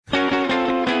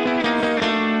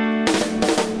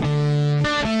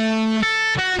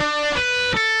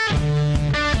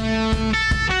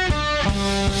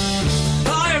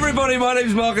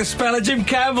name's Marcus Speller. Jim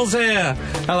Campbell's here.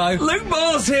 Hello. Luke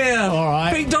Moore's here. All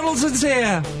right. Pete Donaldson's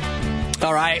here.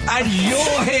 All right. And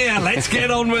you're here. Let's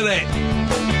get on with it.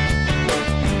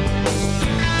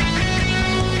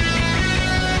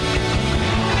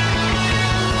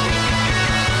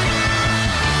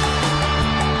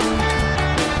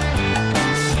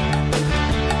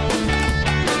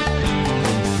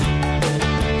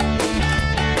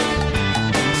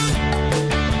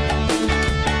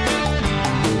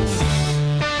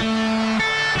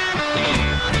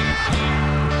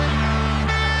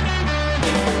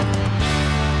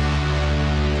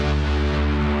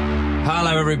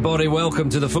 Hello, everybody. Welcome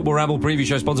to the Football Ramble preview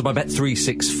show sponsored by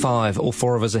Bet365. All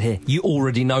four of us are here. You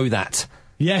already know that.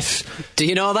 Yes. Do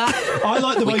you know that? I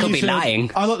like the way we could you be said, lying.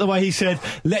 I like the way he said,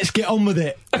 let's get on with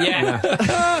it. Yeah.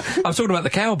 I was talking about the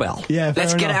cowbell. Yeah, fair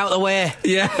Let's get it enough. out of the way.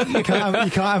 Yeah. You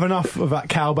can't have enough of that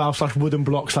cowbell / wooden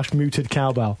block / muted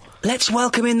cowbell. Let's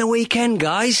welcome in the weekend,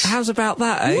 guys. How's about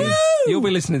that, eh? Woo! You'll be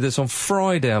listening to this on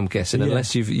Friday, I'm guessing, Yeah.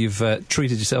 unless you've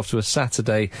treated yourself to a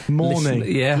Saturday Morning.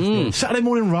 listen- Yeah. Saturday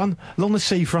morning run along the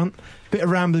seafront, bit of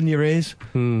ramble in your ears.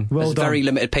 Well There's done. very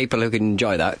limited people who can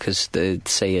enjoy that because the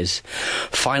sea is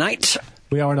finite.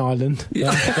 We are an island.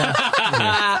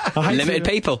 I hate Limited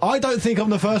people. I don't think I'm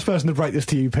the first person to break this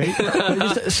to you, Pete. But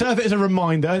just serve it as a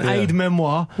reminder, an aid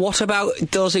memoir. What about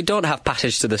those who don't have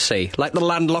passage to the sea, like the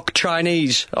landlocked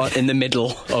Chinese in the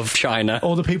middle of China?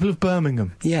 Or the people of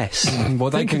Birmingham. Yes. Well,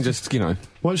 they can just,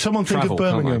 Won't someone think Travel,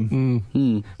 of can't they?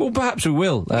 Birmingham? Well, perhaps we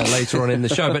will later on in the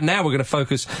show, but now we're going to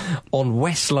focus on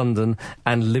West London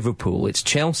and Liverpool. It's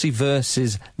Chelsea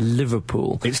versus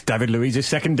Liverpool. It's David Luiz's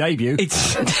second debut.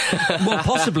 It's well,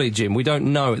 possibly, Jim. We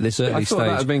don't know at this early I thought that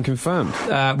had stage. been confirmed.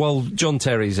 Well, John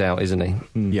Terry's out, isn't he?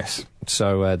 Yes.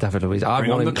 So David Luiz, I Bring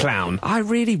want on him. the clown. I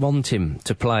really want him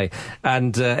to play,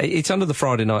 and it's under the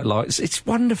Friday night lights. It's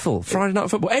wonderful. Friday night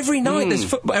football every night. There's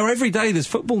football, or every day there's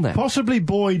football now. Possibly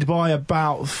buoyed by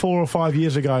about 4 or 5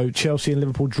 years ago, Chelsea and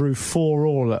Liverpool drew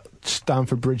 4-4 at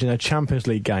Stamford Bridge in a Champions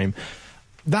League game.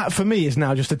 That, for me, is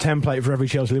now just a template for every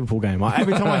Chelsea-Liverpool game.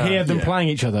 Every time I hear them Yeah. playing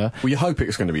each other, Well, you hope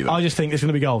it's going to be that. I just think there's going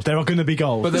to be goals. There are going to be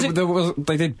goals. But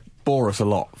they did bore us a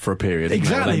lot for a period. didn't they?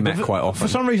 Exactly. They but met quite often. For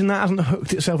some reason, that hasn't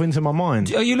hooked itself into my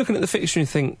mind. Are you looking at the fixture and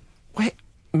think, wait,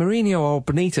 Mourinho or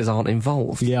Benitez aren't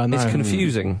involved? Yeah, I know. It's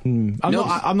confusing.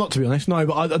 I'm not, to be honest, no,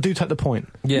 but I do take the point.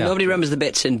 Yeah. Nobody remembers the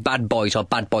bits in Bad Boys or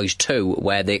Bad Boys 2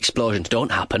 where the explosions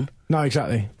don't happen. No,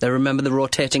 exactly. They remember the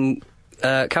rotating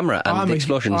camera and the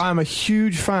explosions. I'm a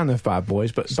huge fan of Bad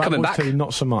Boys, but Bad coming Boys back. 2,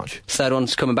 not so much. Third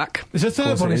one's coming back. There's a third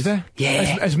course one, it is is. there?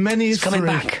 Yeah. As many as It's coming three.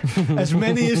 back. As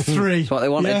many as three. What they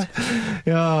wanted.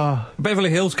 Yeah. Beverly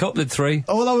Hills Cop did 3.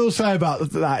 All I will say about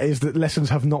that is that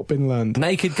lessons have not been learned.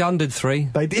 Naked Gun did 3.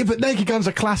 They did, but Naked Gun's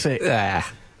a classic. Yeah.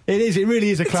 It is. It really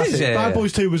is a classic. yeah. Bad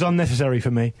Boys 2 was unnecessary for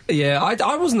me. Yeah,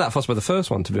 I wasn't that fussed by the first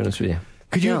one, to be honest with you.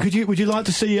 Would you like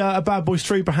to see a Bad Boys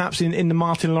 3 perhaps in the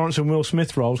Martin Lawrence and Will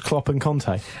Smith roles, Klopp and Conte?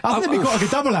 I think it'd be quite like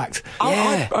a double act.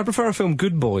 I prefer a film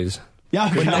Good Boys. Yeah,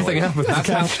 okay. When nothing happens. That's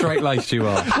how straight-laced you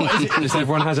are. Just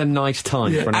everyone has a nice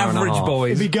time for an hour and a Average half.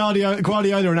 boys. It'd be Guardiola and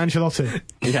Ancelotti.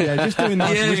 Yeah, just doing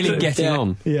that. Yeah, Really getting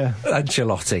on. Yeah.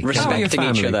 Ancelotti. Respecting each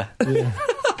family? other.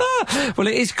 Well,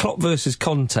 it is Klopp versus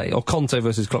Conte, or Conte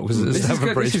versus Klopp, because it's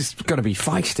Stamford Bridge. This is going to be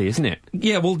feisty, isn't it?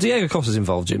 Yeah, well, Diego Costa's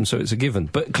involved, Jim, so it's a given.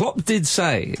 But Klopp did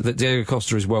say that Diego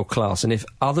Costa is world class, and if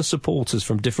other supporters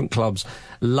from different clubs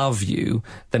love you,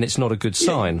 then it's not a good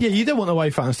sign. Yeah, you don't want away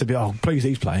fans to be, oh, please,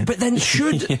 he's playing. But then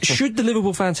should the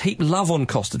Liverpool fans heap love on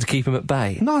Costa to keep him at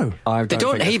bay? No. They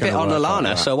don't heap it on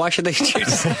Lallana, so why should they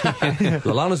choose?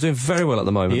 Lallana's doing very well at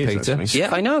the moment, He is, Peter. actually.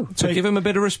 Yeah, I know. So give him a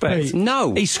bit of respect. Pete.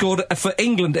 No. He scored for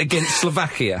England against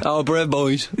Slovakia. Oh, brave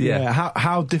boys. Yeah.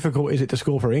 How difficult is it to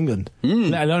score for England?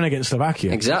 Let alone against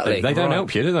Slovakia. Exactly. They don't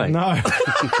help you, do they? No.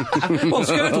 Well,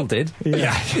 Skirtle did.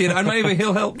 Yeah. You know, and maybe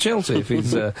he'll help Chelsea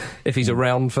if he's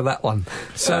around for that one.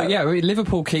 So yeah, I mean,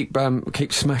 Liverpool keep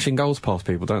smashing goals past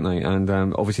people, don't they? And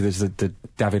obviously there's the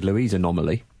David Luiz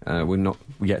anomaly. We're not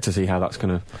yet to see how that's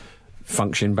going to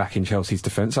function back in Chelsea's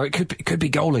defence. So it could be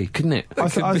goalie, couldn't it? I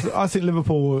think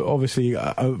Liverpool were obviously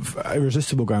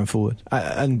irresistible going forward,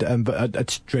 but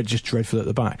just dreadful at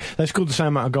the back. They scored the same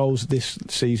amount of goals this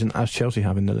season as Chelsea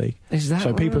have in the league. Is that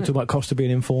so? People right? talk about Costa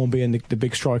being in form, being the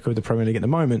big striker of the Premier League at the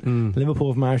moment. Liverpool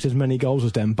have managed as many goals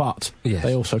as them, but Yes.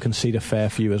 they also concede a fair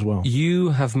few as well. You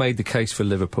have made the case for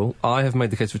Liverpool. I have made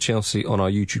the case for Chelsea on our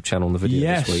YouTube channel on the video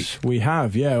Yes, this week. we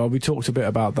have. Yeah, well, we talked a bit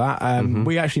about that.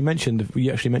 We actually mentioned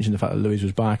the fact that Luiz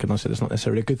was back, and I said it's not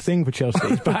necessarily a good thing for Chelsea.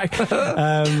 He's back. For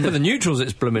the neutrals,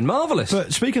 it's blooming marvellous.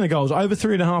 But speaking of goals, over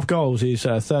 3.5 goals is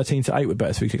 13-8 with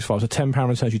Bet365. So £10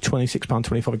 returns you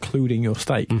 £26.25, including your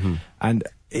stake. Mm-hmm. And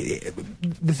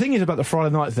the thing is about the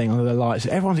Friday night thing under the lights,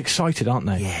 everyone's excited, aren't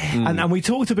they? Yeah. And we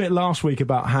talked a bit last week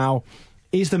about how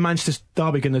is the Manchester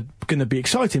derby going to be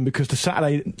exciting, because the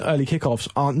Saturday early kickoffs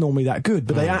aren't normally that good,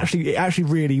 but it actually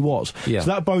really was. Yeah.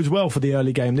 So that bodes well for the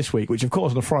early game this week, which of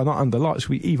course on a Friday night under the lights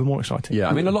will be even more exciting. Yeah,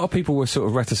 I mean, a lot of people were sort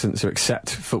of reticent to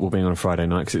accept football being on a Friday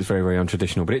night because it's very, very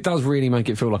untraditional, but it does really make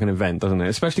it feel like an event, doesn't it?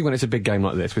 Especially when it's a big game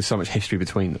like this with so much history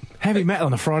between them. Heavy metal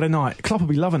on a Friday night. Klopp will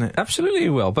be loving it. Absolutely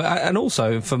you will. But and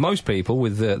also, for most people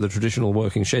with the traditional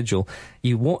working schedule,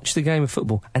 you watch the game of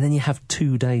football and then you have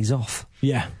 2 days off.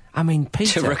 Yeah. I mean,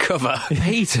 Peter... To recover.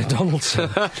 Peter Donaldson.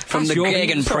 From the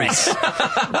gegenpress.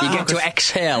 You get to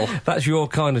exhale. That's your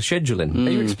kind of scheduling. Are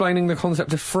you explaining the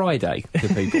concept of Friday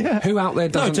to people? Who out there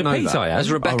doesn't to know Peter, that? I am.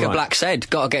 As Rebecca Oh, right. Black said,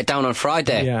 got to get down on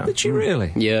Friday. Yeah. Did you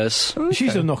really? Yes, She's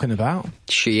still knocking about.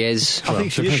 she is. I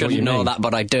think she is. Shouldn't know that,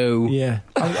 but I do. Yeah,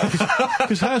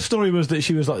 because her story was that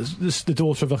she was like the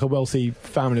daughter of like a wealthy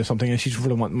family or something, and she's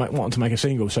really wanted to make a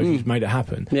single, so she's made it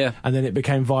happen. Yeah. And then it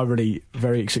became virally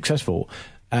very successful.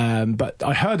 But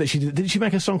I heard that did she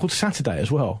make a song called Saturday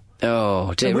as well?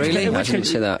 Oh, did it really? I didn't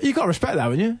see that. You got to respect that,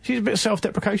 haven't you? She's a bit of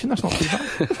self-deprecation. That's not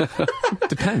too bad.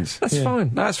 Depends. That's fine.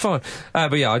 That's fine.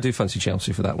 But yeah, I do fancy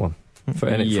Chelsea for that one. For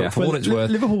what it's worth.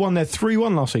 Liverpool won their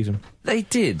 3-1 last season. They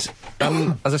did.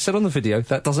 As I said on the video,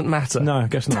 that doesn't matter. No, I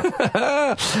guess not.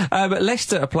 But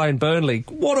Leicester are playing Burnley.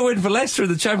 What a win for Leicester in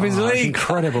the Champions It's League.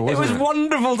 incredible, It wasn't was it?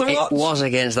 wonderful to watch. It was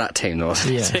against that team, though.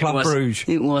 Wasn't it? Club Brugge.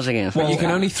 It was against. You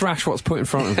can only thrash what's put in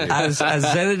front of you. As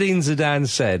Zinedine Zidane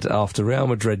said after Real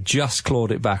Madrid just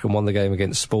clawed it back and won the game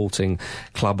against Sporting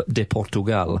Club de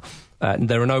Portugal.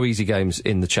 There are no easy games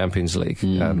in the Champions League.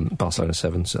 Barcelona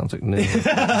 7, Celtic 0,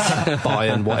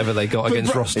 Bayern, whatever they got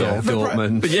against Rostov.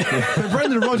 Dortmund. But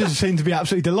Brendan Rodgers seemed to be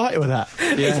absolutely delighted with that.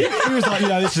 Yeah. He was like,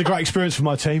 this is a great experience for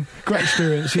my team. Great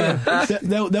experience, yeah.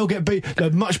 They'll get beat. They're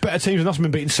much better teams than us,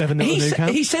 been beaten 7-0 at Nou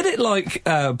Camp. He said it like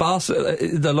a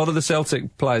lot of the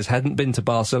Celtic players hadn't been to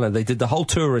Barcelona. They did the whole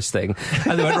tourist thing.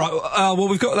 And they went, right, well,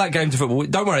 we've got that game to football.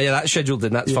 Don't worry, that's scheduled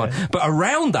in, that's fine. But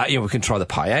around that, we can try the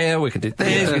paella, we can do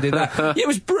this, we can do that. It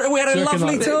was we had a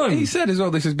lovely time. He said as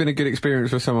well, this has been a good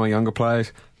experience for some of my younger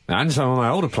players. And some of my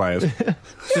older players.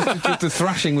 just the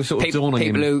thrashing was sort of dawning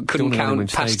people who couldn't dawning on them in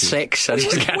count past stages. 6.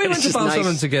 And We went to just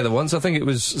Barcelona nice. together once. I think it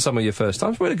was some of your first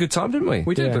times. We had a good time, didn't we?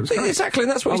 We did. Yeah. It was great. Exactly,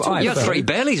 and that's what he's talking You had about. 3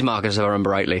 Baileys markers, if I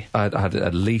remember rightly. I had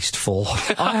at least 4.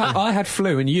 I had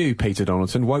flu, and you, Peter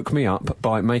Donaldson, woke me up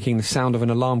by making the sound of an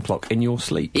alarm clock in your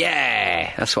sleep.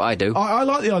 Yeah, that's what I do. I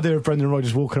like the idea of Brendan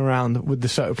Rodgers walking around with the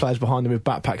Celtic players behind him with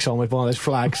backpacks on with one of those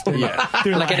flags. Doing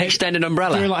doing Like an extended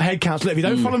umbrella. Doing like head counts. Look, if you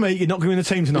don't follow me, you're not going to win the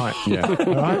team tonight. Yeah.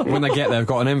 All right? When they get there, I've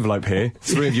got an envelope here.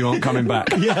 3 of you aren't coming back.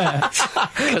 Yeah.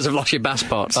 Because I've lost your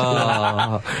passports.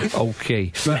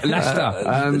 Okay.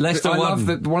 Leicester. Leicester I won. love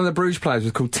that one of the Bruges players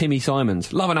was called Timmy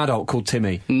Simons. Love an adult called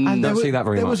Timmy. And Don't see that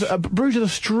very there much. was a Bruges had a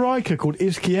striker called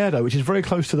Izquierdo, which is very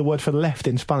close to the word for left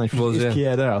in Spanish. Was, yeah.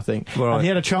 Izquierdo, I think. Right. And he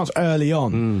had a chance early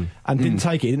on and didn't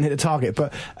take it. He didn't hit the target.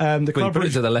 But the Well, you Club put it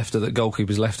Brugge... to the left of the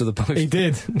goalkeeper's left of the post. He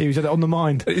did. He was on the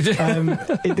mind.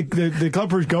 The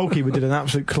Club Brugge goalkeeper did an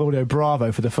absolute Claudio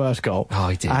Bravo for the first goal. Oh,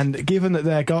 he did. And given that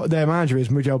their manager is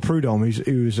Miguel Prudhomme,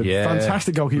 who's a Yeah.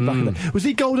 fantastic goalkeeper back in the... Was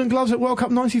he Golden Gloves at World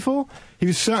Cup 94? He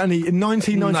was certainly in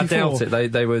 1994. I doubt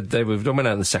it. They were went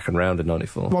out in the second round in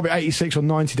 '94. Probably 86 or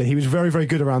 90 then. He was very, very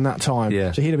good around that time.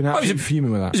 Yeah. So he'd have been absolutely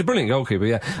fuming with that. He's a brilliant goalkeeper,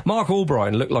 yeah. Mark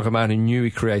Albright looked like a man who knew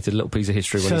he created a little piece of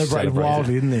history when Celebrated he celebrated.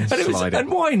 wildly, didn't he? And, it was, Sliding.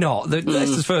 and why not?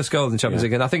 Leicester's first goal in the Champions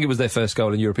League, and I think it was their first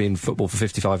goal in European football for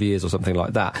 55 years or something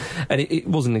like that. And it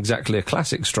wasn't exactly a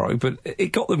classic stroke, but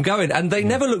it got them going, and they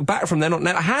never looked back from then on.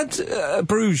 Now, had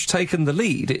Bruges taken the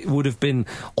lead, it would have been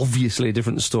obviously a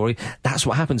different story. That's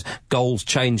what happens. Goals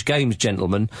change games,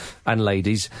 gentlemen and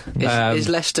ladies. Is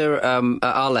Leicester,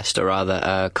 are Leicester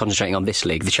rather, concentrating on this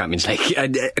league, the Champions League?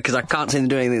 Because I can't see them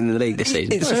doing anything in the league this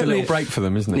season. It's a little break for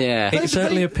them, isn't it? Yeah. It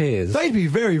certainly appears. They'd be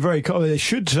very, very... They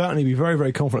should certainly be very,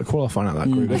 very confident qualifying out of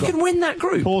that group. They They've got can win that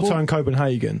group. Porto and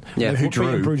Copenhagen. Yeah. Who Who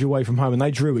drew? drew. Bruges away from home, and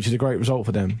they drew, which is a great result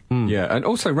for them. Yeah, and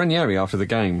also Ranieri after the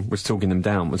game was talking them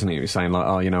down, wasn't he? He was saying like,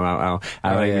 our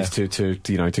aim is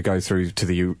to go through to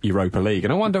the Europa League,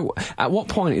 and I wonder at what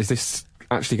point is this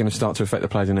actually going to start to affect the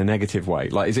players in a negative way?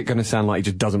 Like, is it going to sound like he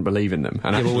just doesn't believe in them,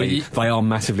 and Yeah, but actually they are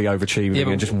massively overachieving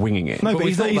and just winging it? No, But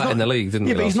we thought that in the league, didn't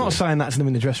we, Yeah, but he's last not year? saying that to them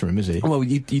in the dressing room, is he? Well,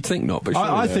 you'd think not, but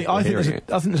I surely think they're hearing it.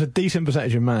 there's a decent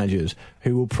percentage of managers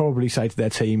who will probably say to their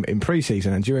team in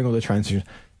pre-season and during all the transitions,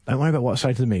 don't worry about what I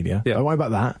say to the media. Yeah. Don't worry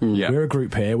about that. Yeah. We're a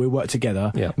group here. We work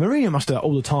together. Yeah. Mourinho must do that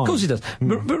all the time. Of course he does.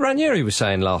 But Ranieri was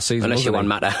saying last season, Unless you wasn't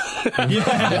want he?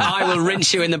 matter. I will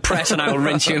rinse you in the press and I will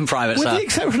rinse you in private, With sir. the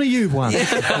exception of you, one.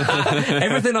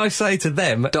 Everything I say to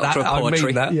them, Doctor of I poetry.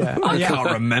 mean that. Yeah. I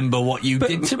can't remember what you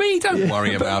did to me. Don't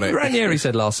worry about it. Ranieri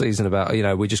said last season about,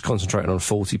 we're just concentrating on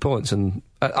 40 points, and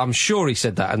I'm sure he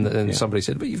said that, and somebody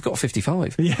said, but you've got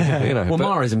 55. Yeah. Well, but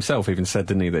Mahrez himself even said,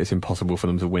 didn't he, that it's impossible for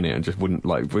them to win it and just wouldn't,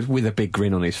 with a big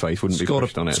grin on his face, wouldn't be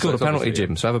pushed on it. Scored So a penalty, it's obviously-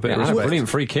 Jim, so have a bit of Yeah, and a respect. brilliant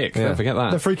free kick. Yeah. Don't forget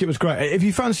that. The free kick was great. If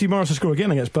you fancy Morris to score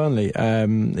again against Burnley,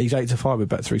 he's 8-5 with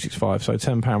Bet365, so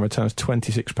 £10 returns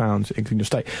 £26, including your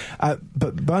stake.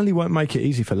 But Burnley won't make it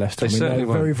easy for Leicester. They certainly they're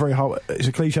won't. very, very hard. It's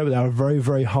a cliche, but they're a very,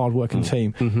 very hard-working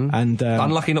team. And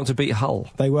Unlucky not to beat Hull.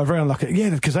 they were very unlucky. Yeah,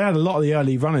 because they had a lot of the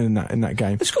early running in that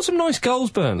game. It's got some nice goals,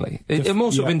 Burnley.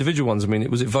 More sort of individual ones. I mean, it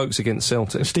was Vokes against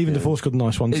Celtic. Stephen Defoe scored a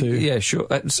nice one too. Yeah, sure.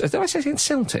 Did I say against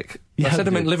Celtic? Yeah, I said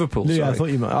I meant Liverpool. Yeah, sorry. I thought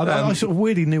you meant. I sort of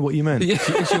weirdly knew what you meant. Yeah.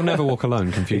 You'll never walk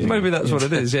alone, confusing. Maybe that's what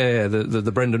it is. Yeah,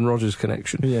 the Brendan Rodgers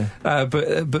connection. Yeah.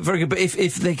 But very good. But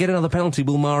if they get another penalty,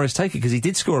 will Mahrez take it? Because he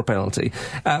did score a penalty.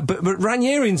 But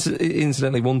Ranieri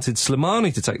incidentally wanted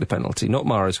Slimani to take the penalty, not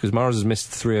Mahrez, because Mahrez has missed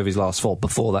 3 of his last 4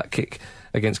 before that kick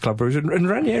against Club Brugge. And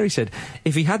Ranieri said,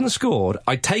 if he hadn't scored,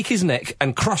 I'd take his neck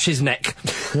and crush his neck.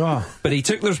 Yeah. But he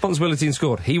took the responsibility and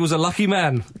scored. He was a lucky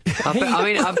man.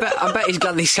 I bet he's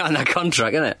glad he signed that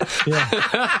contract, isn't it? Yeah.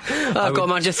 I've got a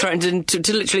man just threatened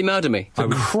to literally murder me. To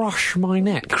crush my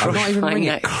neck. Crush not even my ring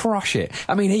neck. it. Crush it.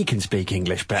 I mean, he can speak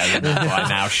English better than that by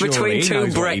now, surely. Between He 2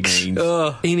 knows what he bricks. means.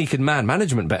 Heaney could man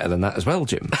management better than that as well,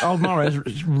 Jim. Old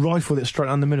Mahrez rifled it straight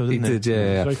down the middle, didn't he? did,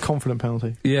 yeah. Very confident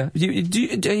penalty. Yeah.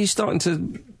 Are you starting to...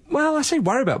 Well, I say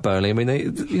worry about Burnley. I mean, they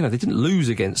didn't lose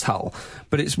against Hull,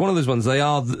 but it's one of those ones. They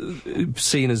are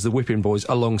seen as the whipping boys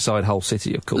alongside Hull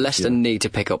City, of course. Leicester need to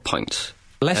pick up points.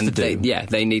 Leicester And do.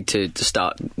 they need to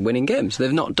start winning games.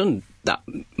 They've not done that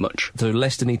much. So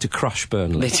Leicester need to crush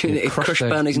Burnley. They do need to crush their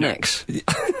Burnley's necks.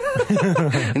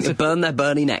 To burn their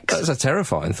Burnley necks. That's a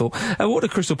terrifying thought. What do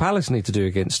Crystal Palace need to do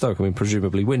against Stoke? I mean,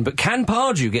 presumably win. But can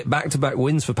Pardew get back-to-back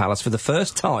wins for Palace for the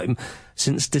first time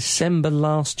since December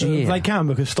last year? They can,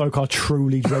 because Stoke are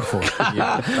truly dreadful.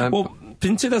 Well,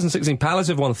 in 2016, Palace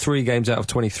have won 3 games out of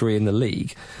 23 in the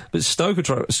league, but Stoke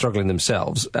are struggling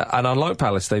themselves. And unlike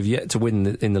Palace, they've yet to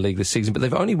win in the league this season, but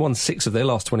they've only won 6 of their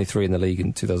last 23 in the league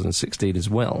in 2016 as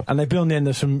well. And they've been on the end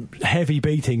of some heavy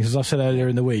beatings, as I said earlier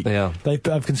in the week. Yeah. They've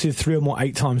conceded 3 or more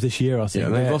 8 times this year, I think.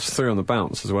 Yeah, they've lost 3 on the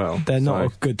bounce as well. They're not a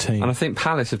good team. And I think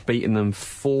Palace have beaten them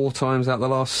 4 times out of the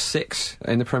last 6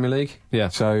 in the Premier League. Yeah.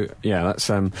 So, yeah, that's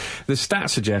the stats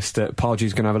suggest that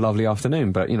Pardew's going to have a lovely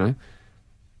afternoon, but,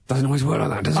 doesn't always work like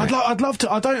that, does it?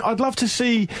 I'd love to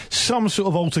see some sort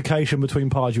of altercation between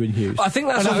Pardew and Hughes. I think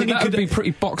that's... And I think that would be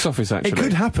pretty box office, actually. It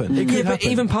could happen. It could Yeah, but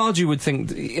happen. even Pardew would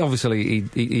think, obviously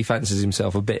he fancies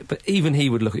himself a bit, but even he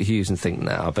would look at Hughes and think,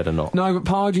 nah, I better not. No, but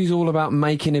Pardew's all about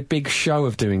making a big show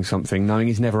of doing something, knowing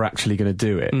he's never actually going to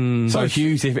do it. So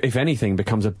Hughes, if anything,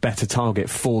 becomes a better target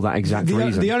for that exact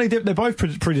reason. They're both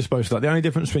predisposed to that. The only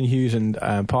difference between Hughes and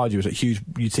Pardew is that Hughes,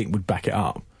 you'd think, would back it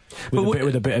up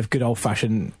with a bit of good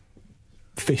old-fashioned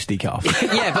fisticuff.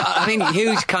 Yeah, but I mean,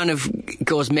 Hughes kind of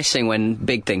goes missing when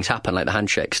big things happen, like the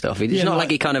handshake stuff. It's not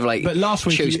like he kind of but last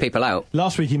week shoots people out.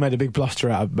 Last week he made a big bluster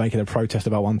out of making a protest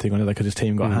about one thing or another because his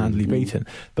team got handily beaten.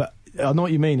 But I know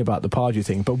what you mean about the Pardew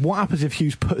thing, but what happens if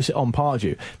Hughes puts it on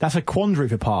Pardew? That's a quandary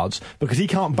for Pards, because he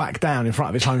can't back down in front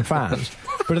of his home fans.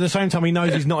 But at the same time, he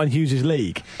knows he's not in Hughes'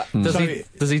 league. Does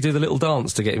he do the little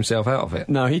dance to get himself out of it?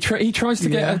 No, he tries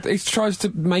to he tries to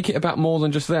make it about more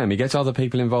than just them. He gets other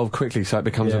people involved quickly, so it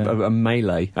becomes a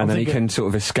melee, and then he can sort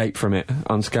of escape from it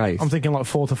unscathed. I'm thinking like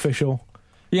fourth official.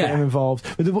 Yeah. Get him involved.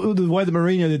 But the way that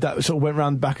Mourinho did that sort of went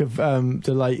round the back of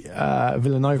the late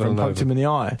Villanova and poked him in the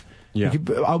eye. Yeah.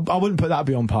 I wouldn't put that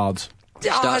beyond Pards.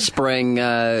 Start spraying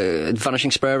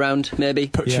vanishing spray around, maybe.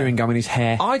 Put chewing gum in his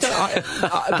hair. I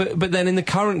don't. But then in the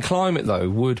current climate, though,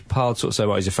 would Pard sort of say,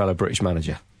 well, he's a fellow British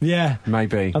manager? Yeah.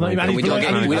 Maybe. And maybe. We don't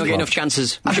get enough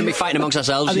chances. We shouldn't be fighting amongst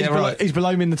ourselves. And he's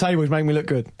below me in the table. He's making me look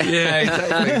good.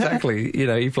 Yeah, exactly.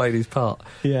 He played his part.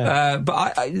 Yeah.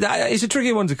 But it's a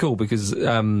tricky one to call because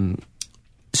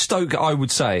Stoke, I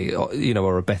would say,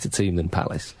 are a better team than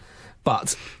Palace.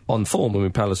 But on form, I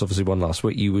mean, Palace obviously won last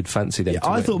week. You would fancy them to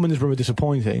I win. thought Middlesbrough were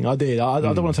disappointing. I did. I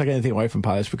don't want to take anything away from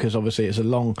Palace because obviously it's a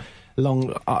long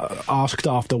asked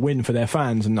after win for their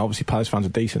fans, and obviously Palace fans are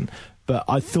decent. But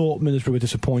I thought Middlesbrough were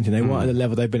disappointing. They weren't at the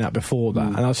level they've been at before that.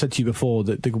 And I said to you before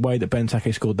that the way that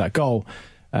Benteke scored that goal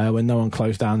when no one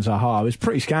closed down Zaha. It was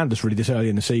pretty scandalous, really, this early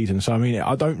in the season. So, I mean,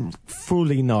 I don't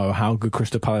fully know how good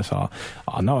Crystal Palace are.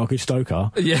 I know how good Stoke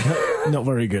are. Yeah. Not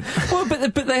very good. Well,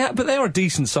 but they are a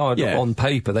decent side on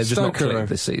paper. They've just not clicked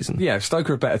this season. Yeah, Stoke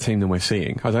are a better team than we're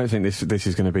seeing. I don't think this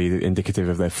is going to be indicative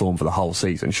of their form for the whole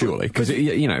season, surely. Because,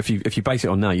 if you base it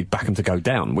on now, you'd back them to go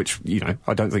down, which,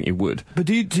 I don't think you would. But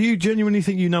do you genuinely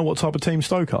think you know what type of team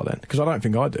Stoke are then? Because I don't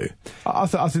think I do. I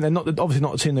think they're not obviously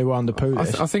not the team they were under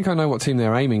Pulis. I think I know what team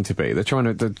they're aiming to be. They're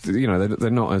trying to, they're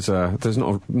not as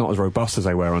not as robust as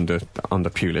they were under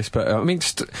Pulis. But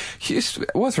it's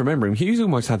worth remembering, Hughes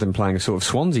almost had them playing a sort of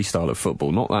Swansea style of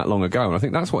football not that long ago, and I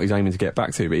think that's what he's aiming to get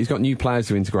back to. But he's got new players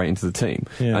to integrate into the team,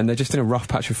 and they're just in a rough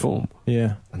patch of form.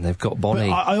 Yeah, and they've got Bonnie.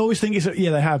 I always think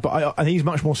they have, but and he's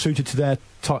much more suited to their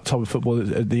type of football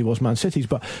than he was Man City's.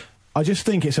 But I just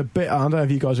think it's a bit. I don't know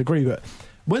if you guys agree, but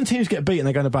when teams get beaten,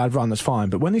 they go on a bad run. That's fine.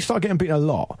 But when they start getting beaten a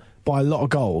lot by a lot of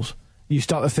goals, you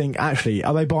start to think, actually,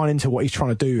 are they buying into what he's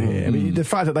trying to do here? I mean, the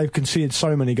fact that they've conceded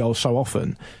so many goals so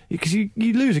often, because you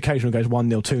lose occasional goals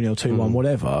 1-0, 2-0, 2-1,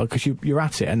 whatever, because you're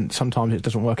at it, and sometimes it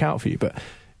doesn't work out for you. But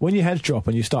when your heads drop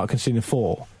and you start conceding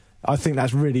 4, I think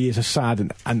that really is a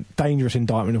sad and dangerous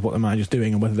indictment of what the manager's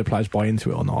doing and whether the players buy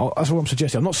into it or not. That's what I'm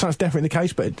suggesting. I'm not saying it's definitely the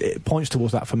case, but it points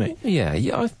towards that for me. Yeah.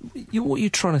 What are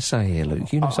you trying to say here,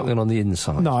 Luke? You know something on the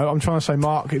inside. No, I'm trying to say,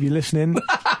 Mark, if you're listening,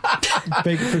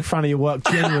 big fan of your work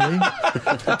generally.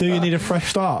 Do you need a fresh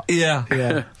start? Yeah.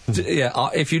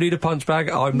 If you need a punch bag,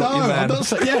 I'm not your man. I'm not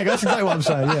saying, that's exactly what I'm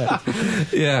saying.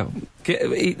 Yeah.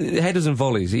 Headers and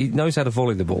volleys. He knows how to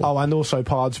volley the ball. Oh, and also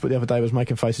Pards, but the other day was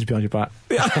making faces behind your back.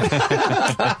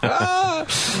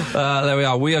 There we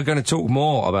are. We are going to talk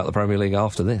more about the Premier League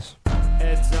after this.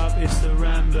 Heads up, it's the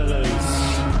Ramblers.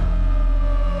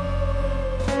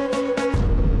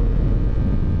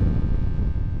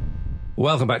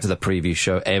 Welcome back to the preview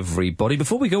show, everybody.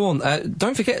 Before we go on,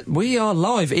 don't forget, we are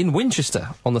live in Winchester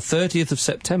on the 30th of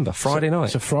September, Friday night.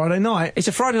 It's a Friday night. It's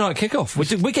a Friday night kickoff.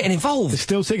 We're getting involved. There's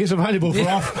still tickets available for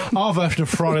our version of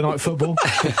Friday night football.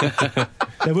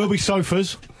 There will be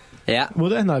sofas. Yeah. Will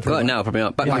there? No, probably no, probably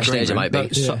not. Backstage it might be.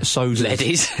 Sozas.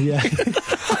 Ladies. Yeah.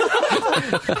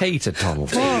 Heated tunnels.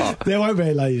 There won't be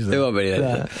any ladies. There won't be any.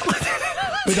 Yeah.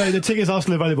 But no, the tickets are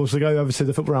still available, so go over to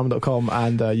thefootballramble.com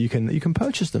and you can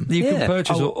purchase them. You can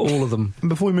purchase all of them. And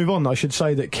before we move on, I should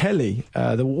say that Kelly,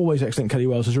 the always excellent Kelly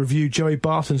Wells, has reviewed Joey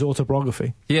Barton's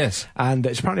autobiography. Yes. And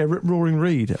it's apparently a rip-roaring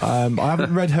read. I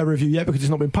haven't read her review yet because it's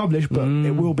not been published, but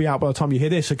it will be out by the time you hear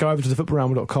this, so go over to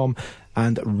thefootballramble.com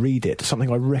and read it.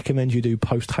 Something I recommend you do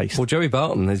post-haste. Well, Joey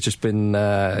Barton has just been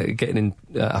getting in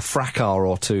a fracas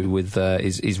or two with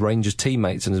his Rangers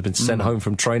teammates and has been sent home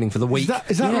from training for the week.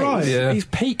 Is that right? Yeah. He's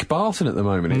peak Barton at the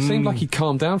moment. It seemed like he'd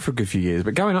calmed down for a good few years,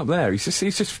 but going up there, he's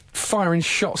just firing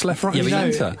shots left, right,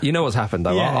 and centre. You know what's happened,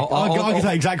 though. Yeah, I can tell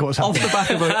exactly what's happened. Off the back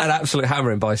of an absolute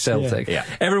hammering by Celtic,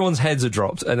 everyone's heads are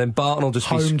dropped, and then Barton will just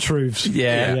home truths.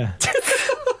 Yeah.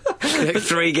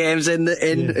 3 games in.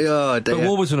 Oh dear. But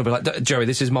Warburton will be like, Joey,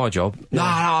 this is my job. No,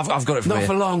 I've got it for Not you.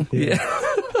 for long. Yeah.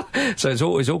 So it's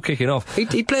all kicking off.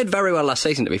 He played very well last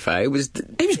season, to be fair. He was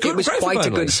good. It was quite a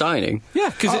good signing. Yeah,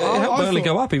 because it helped Burnley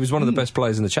go up. He was one of the best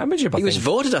players in the Championship, I think. He was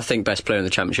voted, I think, best player in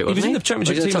the Championship, wasn't he? He was in the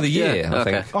Championship Team of the Year, I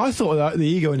think. I thought that the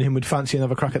ego in him would fancy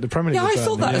another crack at the Premier League. Yeah, I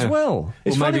thought that as well.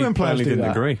 It's funny when players Burnley do didn't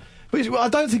that. agree. But I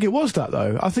don't think it was that,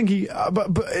 though. I think he... but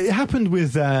it happened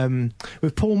with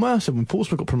Paul Merson when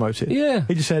Portsmouth got promoted. Yeah.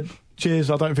 He just said, cheers,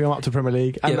 I don't think I'm up to Premier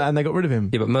League, and they got rid of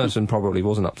him. Yeah, but Merson probably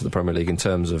wasn't up to the Premier League in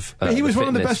terms of he was the one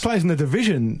of the best players in the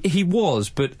division. He was,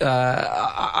 but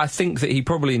I think that he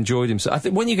probably enjoyed himself. I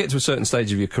think when you get to a certain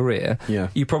stage of your career,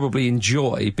 you probably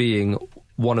enjoy being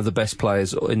one of the best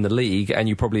players in the league, and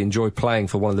you probably enjoy playing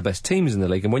for one of the best teams in the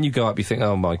league. And when you go up, you think,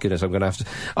 oh my goodness, I'm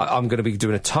going to be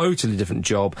doing a totally different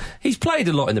job. He's played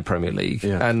a lot in the Premier League,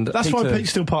 and that's why Pete's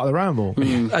still part of the Ramble.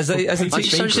 I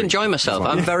just enjoy myself.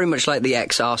 I'm very much like the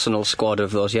ex-Arsenal squad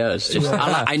of those years.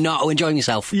 I'm not enjoying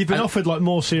myself. You've been offered like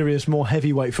more serious, more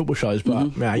heavyweight football shows,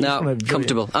 but no,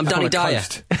 comfortable. I'm Danny Dyer.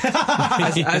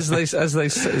 as they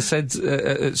said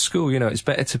at school, it's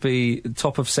better to be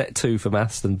top of set 2 for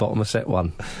maths than bottom of set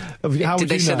 1. Did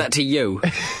they say that to you?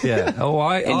 Yeah. Oh,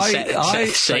 I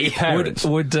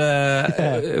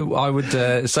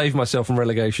would save myself from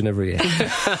relegation every year.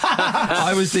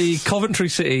 I was the Coventry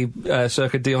City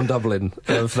circa Dion Dublin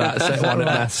of that set 1 at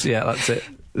maths. Yeah, that's it.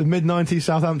 The mid-90s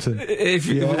Southampton.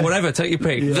 Whatever, take your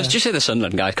pick. Let's just say the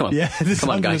Sunderland guys. Come on. Yeah, come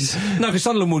on, guys. No, because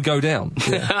Sunderland would go down.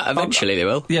 Eventually they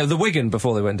will. Yeah, the Wigan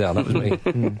before they went down. That was me.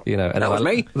 And that was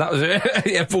me. That was it.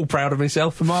 Yeah, full proud of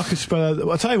myself. Marcus Speller.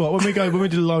 I'll tell you what. When we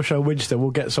do the live show in Winchester,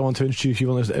 we'll get someone to introduce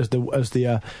you on as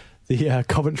the The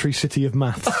Coventry City of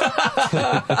Maths.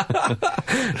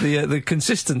 The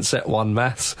consistent set one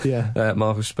maths. Yeah.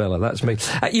 Marcus Speller, that's me.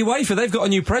 At UEFA, they've got a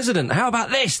new president. How about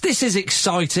this? This is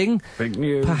exciting. Big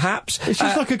news. Perhaps. It's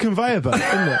just like a conveyor belt,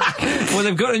 isn't it? Well,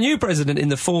 they've got a new president in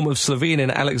the form of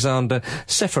Slovenian Alexander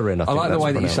Seferin. I like the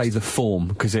way that you say pronounced. the form,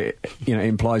 because it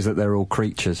implies that they're all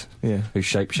creatures who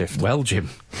shapeshift. Well, Jim.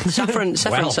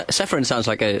 Seferin sounds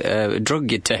like a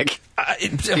drug you'd take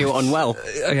if you're unwell.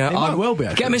 Yeah, It might well be,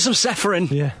 actually. Get me some Seferin.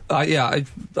 Yeah.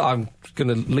 I'm going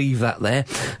to leave that there.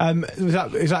 Is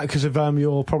that because of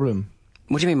your problem?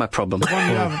 What do you mean my problem? One you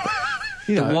have,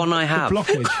 The one I have. The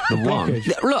blockage. The one.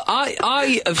 blockage. Look,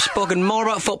 I have spoken more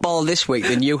about football this week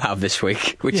than you have this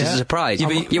week, which is Yeah. a surprise. Yeah,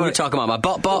 but you want to talk about my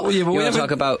bot? You want to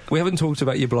talk about... We haven't talked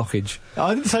about your blockage.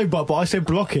 I didn't say but I said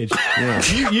blockage.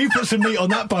 You put some meat on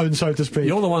that bone, so to speak.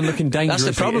 You're the one looking dangerously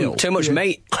That's the problem. ill. Too much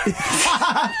meat.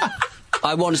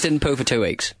 I once didn't poo for 2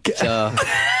 weeks, so...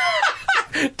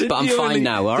 But I'm fine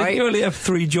now, all right? Did you only have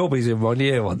 3 jobbies in 1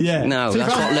 year once? Yeah. No,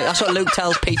 that's what Luke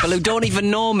tells people who don't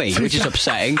even know me, which is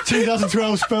upsetting.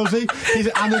 2012 Spelsy. He's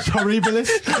Annus Horribilis.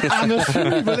 Annus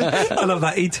Horribilis. I love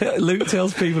that. Luke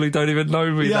tells people who don't even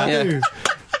know me Yeah, that. I do.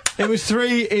 It was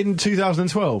 3 in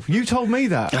 2012. You told me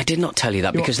that. I did not tell you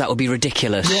that because that would be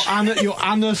ridiculous. Your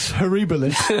Annus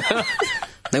Horribilis.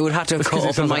 They would have to have cut it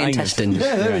open sounds my like anus. intestines.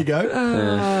 Yeah, there we go.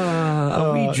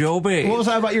 A wee jobby. What was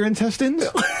that about your intestines?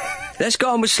 Let's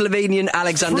go on with Slovenian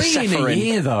Alexander 3 in a Seferin.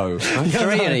 year, though.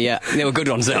 3 in a year. They were good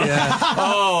ones, though.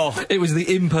 Oh, It was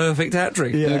the imperfect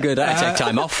hat-trick. they were good. I had to take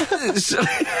time off.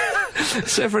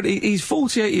 Seferin, he's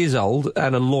 48 years old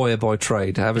and a lawyer by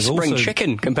trade. Having Spring also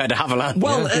chicken compared to Haviland.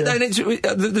 Well, and there's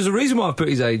a reason why I've put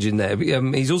his age in there.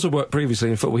 He's also worked previously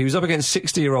in football. He was up against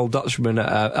 60-year-old Dutchman,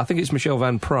 I think it's Michel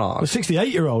van Praag. A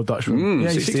 68-year-old Dutchman.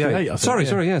 Yeah, he's 68, I think.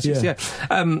 Sorry, yeah, 68.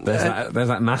 There's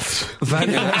that maths.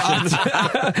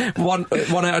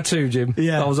 One out of 2, Jim.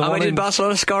 Yeah. That was a How one many in. did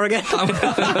Barcelona score again?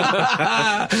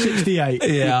 68.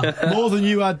 Yeah. More than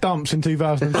you had dumps in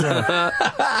 2012.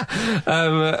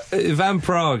 Van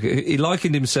Praag, he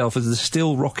likened himself as the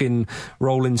still rocking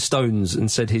Rolling Stones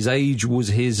and said his age was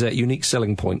his unique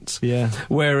selling point. Yeah.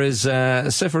 Whereas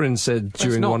Seferin said It's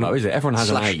during not, one... though, is it? Everyone has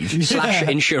an age. Slash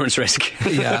insurance risk.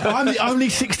 Yeah. I'm the only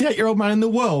 68-year-old man in the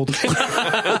world.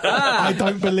 I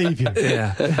don't believe you.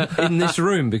 Yeah, in this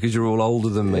room, because you're all older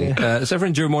than me.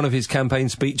 Seferin, during one of his campaign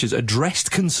speeches,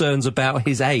 addressed concerns about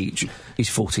his age. He's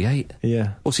 48.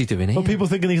 Yeah. What's he doing here? Well, people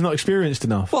thinking he's not experienced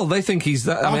enough. Well, they think he's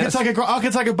that. I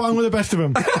can take a bung with the best of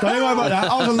them. Don't worry about that.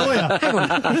 I was a lawyer. Hang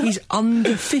on, he's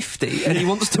under 50 and he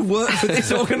wants to work for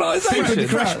this organisation.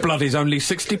 Fresh blood is only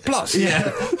 60 plus.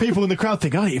 Yeah. People in the crowd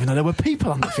think, I didn't even know there were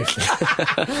people under 50.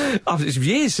 It's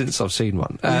years since I've seen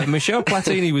one. Michel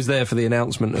Platini was there for the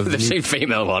announcement of the They've new... seen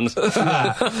female ones.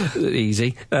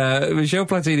 Easy. Michel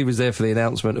Platini was there for the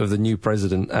announcement of the new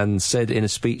president and said in a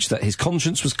speech that his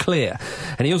conscience was clear.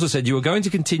 And he also said, "You are going to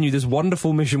continue this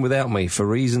wonderful mission without me for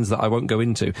reasons that I won't go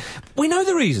into." We know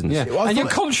the reasons. Yeah. Well, I And your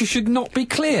thought- conscience should not be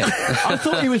clear. I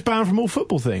thought he was banned from all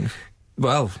football things.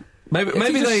 Well, maybe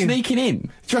Maybe they... sneaking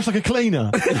in. Dressed like a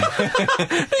cleaner.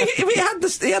 he had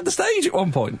the stage at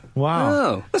one point. Wow.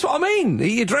 Oh. That's what I mean.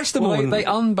 He addressed them all. Well, and- they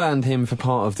unbanned him for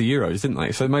part of the Euros, didn't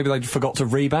they? So maybe they forgot to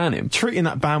reban him. Treating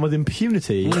that ban with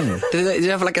impunity. Do they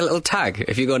have like a little tag?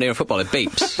 If you go near a football, it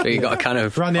beeps. So you've got to kind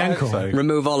of Around the ankle. so.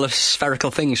 remove all the spherical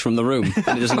things from the room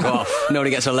and it doesn't go off.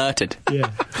 Nobody gets alerted.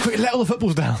 Yeah. Quick, let all the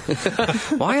footballs down.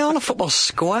 Why are all the football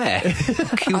square?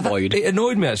 Cuboid. It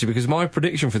annoyed me actually because my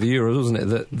prediction for the Euros, wasn't it?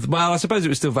 That, well, I suppose it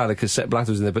was still valid because Sepp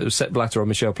Blatter was in there, but it was Sepp Blatter or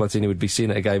Michel Platini would be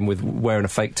seen at a game with wearing a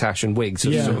fake tash and wig. So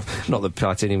Yeah. sort of, not that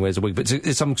Platini wears a wig, but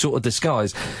it's some sort of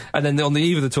disguise. And then on the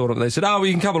eve of the tournament, they said, "Oh, well,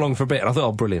 you can come along for a bit." And I thought,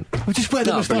 "Oh, brilliant! We'll just wear the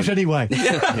No, moustache anyway.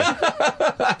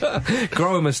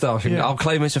 Grow a moustache, and Yeah. I'll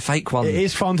claim it's a fake one." It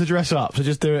is fun to dress up, so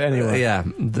just do it anyway. Yeah.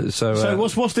 So So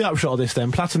what's the upshot of this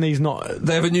then? Platini's not...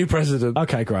 they have a new president.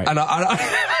 Okay, great. And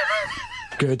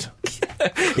Good.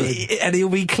 and he'll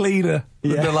be cleaner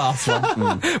than Yeah. the last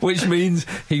one, which means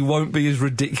he won't be as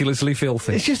ridiculously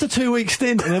filthy. It's just a 2-week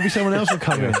stint and there'll be someone else will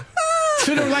come in.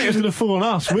 Sooner or later it's going to fall on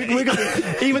us. We're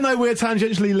gonna, even though we're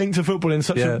tangentially linked to football in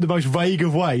such the most vague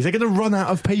of ways, they're going to run out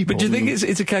of people. But do you think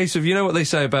it's a case of, you know what they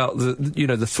say about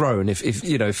the throne?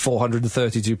 If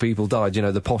 432 people died, you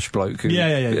know, the posh bloke who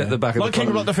at the back of like the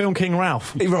throne. like the film King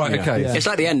Ralph. Right, okay. Yeah. It's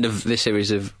like the end of this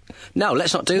series of... No,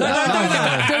 let's not do No, that.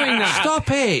 don't get doing that. Stop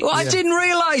it. Well, I didn't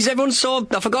realise everyone saw...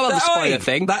 I forgot about the spoiler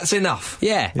thing. That's enough.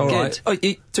 Yeah, All good.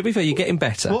 right. To be fair, you're getting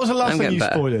better. What was the last I'm thing getting you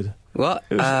better. spoiled? What?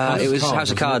 It was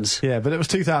House of Cards. Yeah, but it was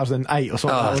 2008 or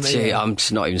something. Oh, wasn't it? gee, Yeah. I'm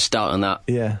just not even starting that.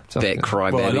 Yeah. Bit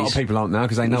crybabies. Well, a lot of people aren't now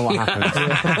because they know what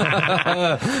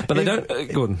happened. But they don't.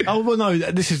 Go on. Oh, well, no,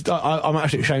 this is... I'm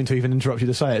actually ashamed to even interrupt you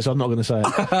to say it, so I'm not going to say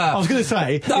it. I was going to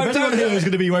say, if anyone here is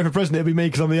going to be away for president, it'll be me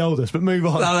because I'm the oldest, but move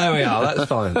on. Oh, there we are. That's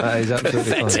fine. That is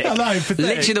absolutely Pathetic. fine. I know, pathetic.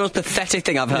 Literally the most pathetic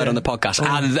thing I've heard on the podcast,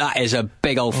 and that is a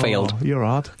big old field. Oh, you're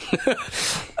hard.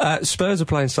 Spurs are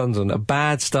playing Sunderland. A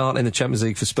bad start in the Champions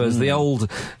League for Spurs. The old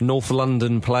North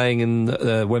London playing in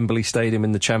Wembley Stadium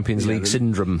in the Champions League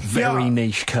syndrome. Very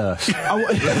niche curse. I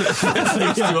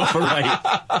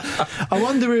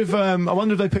wonder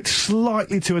if they picked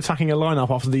slightly too attacking a lineup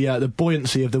after the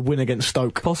buoyancy of the win against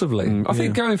Stoke. Possibly. I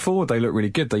think going forward they look really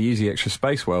good. They use the extra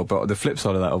space well, but the flip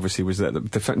side of that obviously was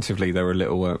that defensively they were a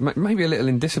little, maybe a little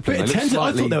indisciplined. Bit They looked attentive. I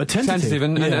slightly thought they were tentative.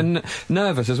 and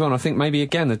nervous as well. And I think maybe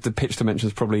again the pitch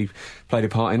dimensions probably played a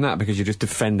part in that because you're just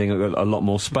defending a lot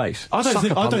more space. I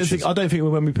don't think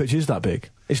Wembley pitch is that big.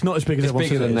 It's not as big as It's everyone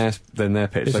bigger says it than their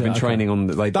pitch. Is They've it? been Okay. training on.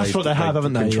 That's what they have,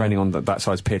 haven't been they? training on that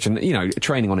size pitch, and you know,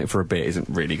 training on it for a bit isn't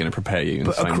really going to prepare you in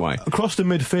the same way. Across the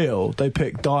midfield, they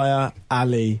picked Dyer,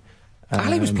 Ali.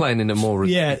 Ali was playing in a more...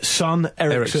 Son,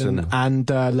 Ericsson, and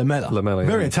Lamela. Lamela,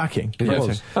 Very yeah. attacking. He Very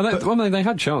was. attacking. And they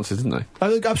had chances, didn't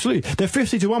they? Absolutely. They're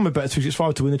 50-1 with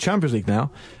Bet365 to win the Champions League now,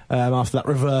 after that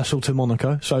reversal to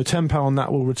Monaco. So £10 on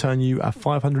that will return you a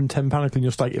 £510 in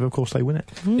your stake if, of course, they win it.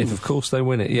 If of course they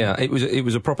win it, yeah. It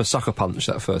was a proper sucker punch,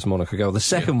 that first Monaco goal. The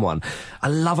second one, I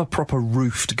love a proper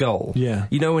roofed goal. Yeah.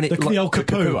 You know when it... The old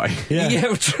Capoue.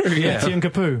 Yeah, true, yeah. Etienne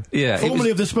Capoue. Yeah, it Formerly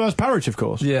was- of the Spurs Parish, of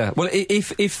course. Yeah. Well,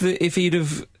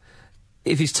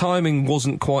 if his timing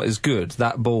wasn't quite as good,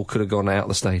 that ball could have gone out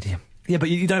the stadium. Yeah, but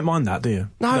you don't mind that, do you?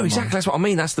 No, Don't exactly. mind. That's what I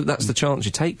mean. That's the chance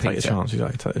you take, Peter. Take the chance,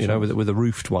 exactly. Take the You know, chance. with a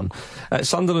roofed one.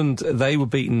 Sunderland, they were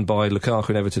beaten by Lukaku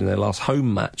and Everton in their last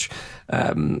home match.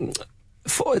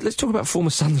 Let's talk about former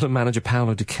Sunderland manager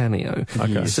Paolo Di Canio.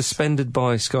 Okay. Suspended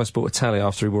by Sky Sport Italia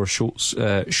after he wore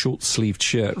a short-sleeved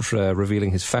shirt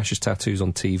revealing his fascist tattoos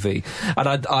on TV.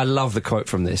 And I love the quote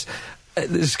from this.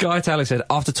 The Sky Italia said,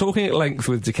 after talking at length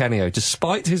with Di Canio,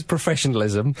 despite his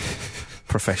professionalism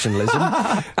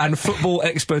and football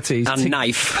expertise... And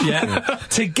knife. Yeah.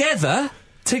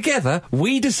 Together,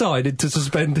 we decided to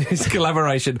suspend his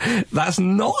collaboration. That's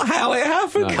not how it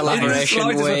happened. No.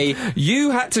 Collaboration, You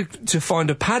had to find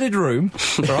a padded room,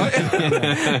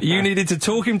 right? You needed to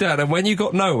talk him down, and when you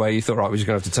got nowhere, you thought, right, we're just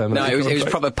going to have to terminate. No, it was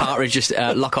proper Partridge, just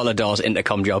lock all the doors,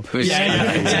 intercom job. It was-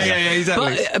 Yeah,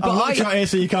 exactly. But I'm right here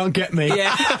so you can't get me.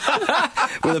 yeah.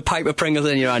 With a pipe of Pringles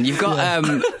in your hand. You've got...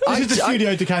 This is the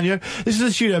studio, Di Canio. This is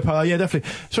the studio, Paolo. Yeah, definitely.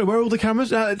 Sorry, where are all the cameras?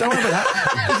 Don't worry about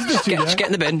that. This is the studio. Just get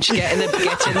in the bin. Just get in the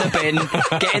bin.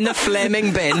 Get in the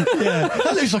flaming bin. Yeah,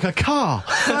 that looks like a car.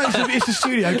 No, it's the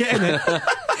studio. Get in it.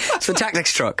 It's the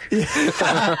tactics truck. But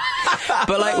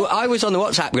like, I was on the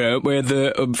WhatsApp group with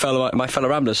my fellow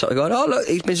Ramblers, sort of going, "Oh look,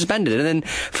 he's been suspended," and then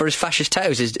for his fascist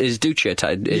tattoos, his Duce Il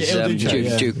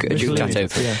Duce, Duke tattoo,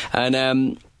 yeah. and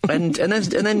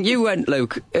then you went,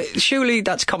 Luke. Surely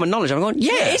that's common knowledge. I'm going,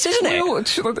 yeah, it is, isn't it?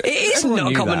 Well, It is everyone not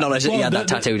knew common that. knowledge that he had that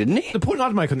tattoo, didn't he? The point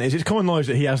I'd make on this is it's common knowledge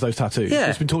that he has those tattoos. Yeah.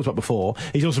 It's been talked about before.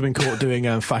 He's also been caught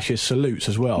doing fascist salutes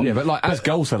as well. Yeah, but like as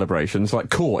goal celebrations,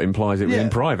 like court implies it was Yeah. in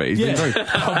private. He's been very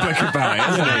public about it,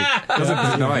 hasn't he?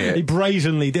 Doesn't deny He it.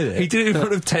 brazenly did it. He did it in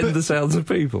front of tens of thousands of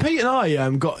people. Pete and I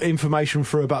got information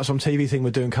through about some TV thing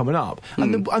we're doing coming up,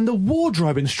 and the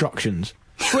wardrobe instructions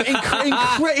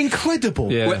were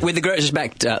incredible. Yeah. With the greatest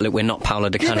respect, look, we're not Paolo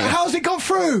Di Yeah, but Canio. how's it got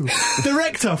through?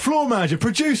 Director, floor manager,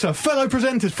 producer, fellow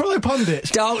presenters, fellow pundits.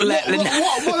 Don't let them-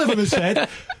 What one of them has said?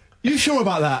 You sure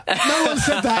about that? No one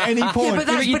said that at any point. but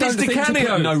that's- You but it's don't think to Di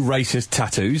Canio. put no racist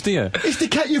tattoos, do you?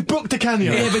 It's you've booked Di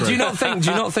Canio. Yeah, but do you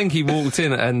not think he walked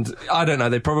in and I don't know?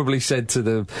 They probably said to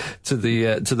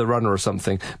the runner or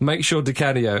something, make sure Di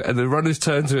Canio, and the runners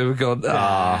turned to him and gone,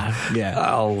 Yeah.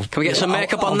 Can we get some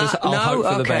makeup on that? I'll hope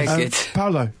for the Okay, best. good.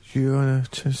 Paolo, do you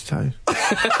want to just tell? He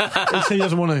said he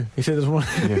doesn't want to. He said he doesn't want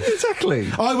to. Exactly.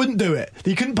 I wouldn't do it.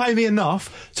 You couldn't pay me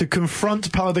enough to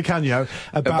confront Paolo Di Canio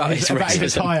about his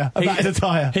racism. attire. About his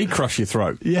attire. He'd crush your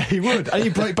throat. Yeah, he would. And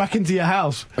he'd break back into your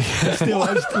house. Still,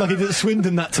 like he did at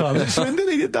Swindon that time. Was it Swindon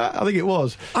he did that? I think it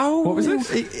was. Oh, What was this?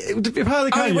 Paolo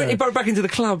Di Canio. he broke back into the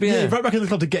club. yeah, Yeah. he broke back into the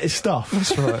club to get his stuff.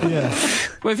 That's right. Yeah.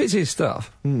 Well, if it's his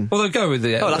stuff, well, they'll go with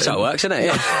the. Oh, that's how it works, isn't it?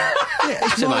 Yeah.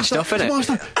 It's my stuff, it's innit? my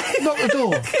stuff. Knock the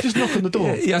door. Just knock on the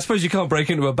door. Yeah, I suppose you can't break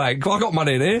into a bank. I got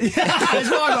money in here. It's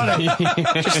my money.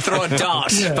 Just throw a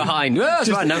dart behind. Oh, that's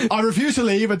right now. I refuse to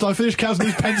leave until I finish counting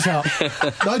these pence out.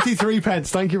 93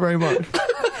 pence, thank you very much.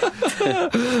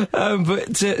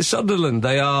 But Sunderland,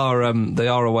 they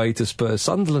are away to Spurs.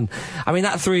 Sunderland, I mean,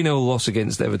 that 3-0 loss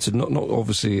against Everton, not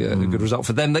obviously a good result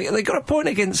for them. They got a point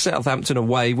against Southampton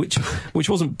away, which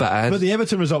wasn't bad. But the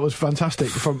Everton result was fantastic.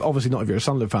 From obviously not if you're a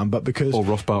Sunderland fan, but because Or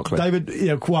Ross Barkley.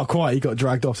 David, quite he got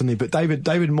dragged off, didn't he? But David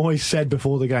Moyes said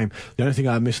before the game, the only thing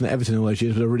I missing at Everton all those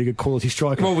years was a really good quality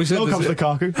striker. Well, we said comes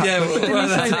Lukaku. Yeah,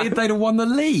 Didn't he say they'd have won the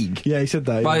league? Yeah, he said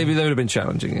that. maybe they would have been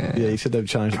challenging. Yeah, Yeah, he said they've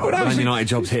challenged. Man United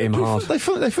jobs hit him hard. They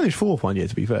finished fourth one year,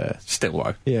 to be fair. Still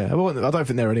though. Yeah, well, I don't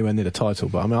think they're anywhere near the title,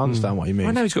 but I mean, I understand what you mean.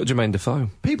 I know he's got Jermaine Defoe.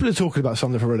 People are talking about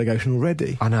something for relegation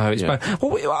already. I know it's bad.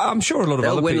 Well, I'm sure a lot of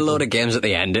They'll other win people. a load of games at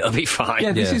the end. It'll be fine.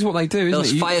 Yeah, this is what they do, They'll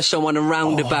isn't it? fire someone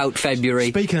around about February.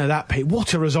 Speaking of that, Pete,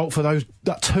 what a result for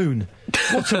that Toon.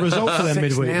 What a result for them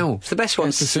midweek. 6-0. It's the best one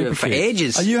It's the super for kids.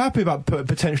 ages. Are you happy about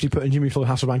potentially putting Jimmy Floyd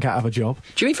Hasselbank out of a job?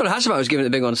 Jimmy Floyd Hasselbank was giving it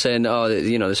the big one, saying,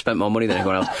 they've spent more money than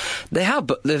everyone else. They have,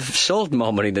 but they've sold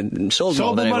more money than Sold more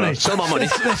more than everyone money. else. Sold more money.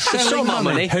 They've sold more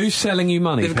money. Who's selling you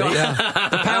money? They've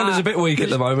got The pound is a bit weak at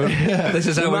the moment. This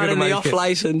is how the we're man going in to the make off it.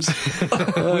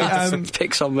 license.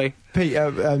 Picks on me. Pete,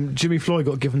 Jimmy Floyd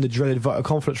got given the dreaded vote of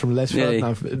confidence from Les Yeah.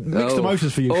 Ferdinand. Mixed Oh.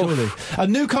 emotions for you, Oh. surely. A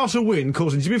Newcastle win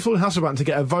causing Jimmy Floyd Hasselbank to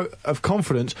get a vote of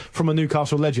confidence from a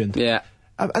Newcastle legend. Yeah.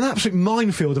 An absolute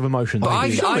minefield of emotions.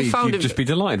 I found You'd just be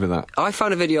delighted with that. I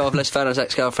found a video of Les Ferdinand's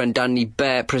ex-girlfriend Danny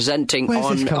Bear presenting Where's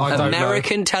this on come from? I don't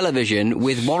American television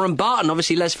with Warren Barton,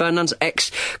 obviously Les Ferdinand's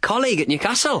ex-colleague at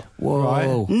Newcastle.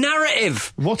 Right.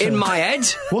 Narrative What in a- my head.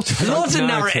 what a Loads of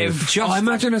narrative. I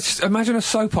imagine a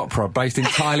soap opera based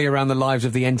entirely around the lives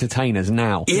of the entertainers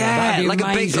now. Yeah, That'd be like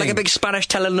amazing. a big Spanish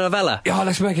telenovela. Oh,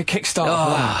 let's make a Kickstarter for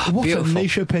that. What Beautiful. a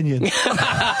niche opinion.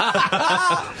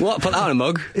 What? Put that on a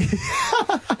mug.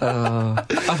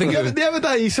 I think it was, The other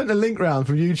day he sent a link round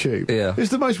from YouTube. Yeah.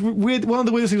 It's the most weird, one of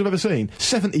the weirdest things I've ever seen.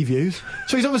 70 views.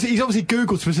 So he's obviously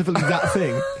Googled specifically that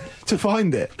thing to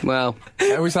find it. Well,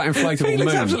 It was that inflatable he moon.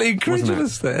 looks absolutely wasn't it?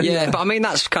 incredulous there. yeah, but I mean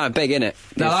that's kind of big, isn't it?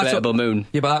 The that's inflatable what- moon.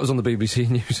 Yeah, but that was on the BBC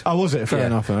News. Oh, was it? Fair Yeah.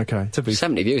 enough then, okay. To be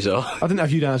 70 views though. I didn't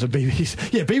have you down as a BBC.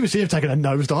 Yeah, BBC have taken a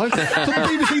nosedive. So the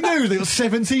BBC News, they got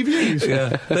 70 views.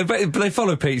 yeah, they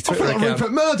follow Pete's I Twitter feel like account.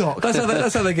 Rupert Murdoch.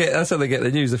 That's how they get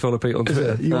the news. They follow Pete on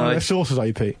Twitter. You want their sources, are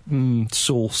you, Pete?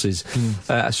 Sauces,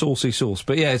 a saucy sauce.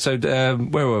 But yeah, so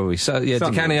where were we? So yeah, Di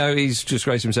Sunderland. Canio, he's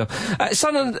disgraced himself.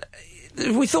 Sunderland.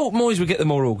 We thought Moyes would get them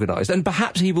more organised, and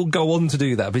perhaps he will go on to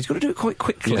do that, but he's got to do it quite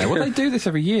quickly. Yeah, well, they do this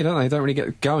every year, don't they? They don't really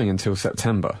get going until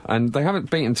September. And they haven't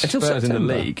beaten Until Spurs in the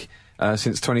September? league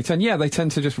since 2010. Yeah, they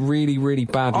tend to just really, really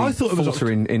badly I thought it was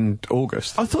falter in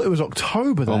August. I thought it was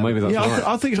October then. Oh, maybe that's yeah, right.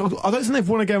 I think I don't think they've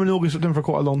won a game in August with them for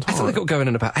quite a long I thought time. they got going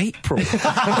in about April.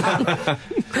 But,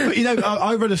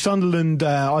 I read a Sunderland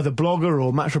either blogger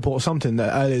or match report or something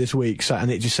earlier this week, and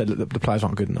it just said that the players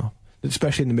aren't good enough.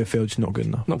 Especially in the midfield, it's not good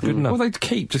enough. Not good enough. Well, they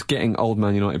keep just getting old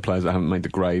Man United players that haven't made the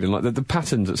grade, and like the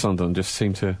patterns at Sunderland just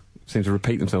seem to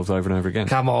repeat themselves over and over again.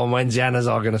 Come on, when's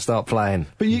Januzaj going to start playing?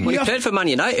 But you, Well, he have- played for Man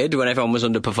United when everyone was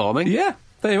underperforming. Yeah,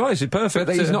 there you are. He's perfect.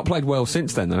 But he's not played well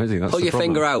since then, though, has he? That's Pull the your problem.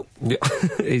 finger out. Yeah,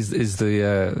 is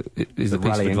the piece of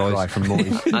Rallying cry advice. from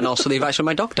Moyes. And also the advice from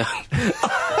my doctor.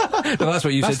 No, that's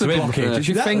what you That's said the to him. blockage. It's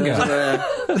your finger.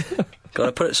 Got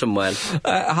to put it somewhere.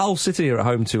 Hull City are at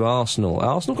home to Arsenal.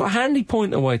 Arsenal got a handy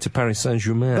point away to Paris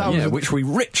Saint-Germain. That was Yeah, a- which we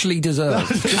richly deserve.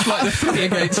 Just like the 3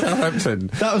 against Southampton.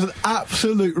 that was an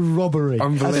absolute robbery.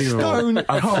 Unbelievable. A stone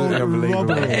Absolutely cold unbelievable.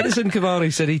 robbery. Edison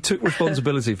Cavani said he took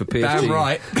responsibility for PSG. Damn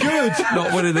right. Good.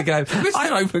 Not winning the game. It's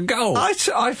an open goal. I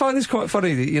find this quite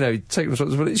funny that, take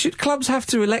responsibility. Should clubs have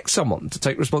to elect someone to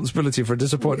take responsibility for a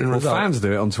disappointing Well, result? fans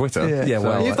do it on Twitter. Yeah,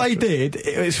 well, if they did,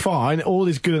 it's fine. All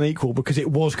is good and equal because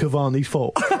it was Cavani's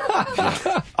fault.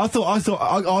 I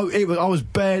was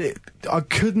bad. I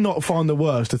could not find the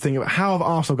words to think about how have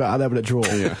Arsenal got out there with a draw.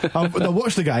 Yeah. I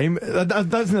watched the game.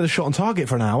 That's another shot on target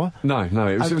for an hour. No,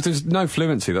 there's no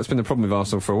fluency. That's been the problem with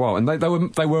Arsenal for a while, and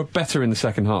they were better in the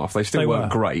second half. They still They weren't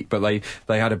were. great, but they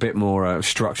had a bit more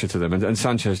structure to them. And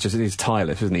Sanchez just is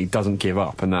tireless, isn't he? He doesn't give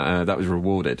up, and that was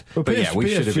rewarded. Well, but yeah, we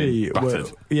should have been PSG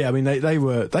battered. I mean,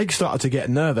 they started to get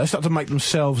nervous. They started to make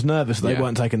themselves nervous. They Yeah.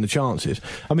 weren't taking the chances.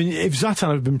 I mean, if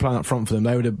Zlatan had been playing up front for them,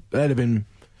 they'd have been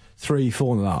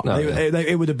 3-4 up. No,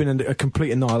 It would have been a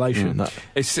complete annihilation. That-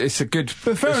 It's a good,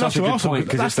 But fair it's enough such a to good Arsenal, point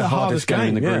because that's it's the the hardest hardest game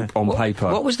in the game, group on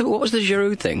paper. What was the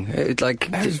Giroud thing? It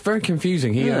was very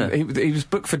confusing. He was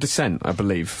booked for dissent, I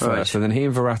believe, first, Right. and then he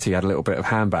and Verratti had a little bit of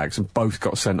handbags and both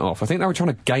got sent off. I think they were trying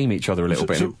to game each other a little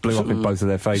bit, and it blew up in both of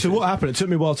their faces. So what happened? It took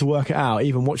me a while to work it out,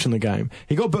 even watching the game.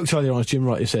 He got booked earlier on, as Jim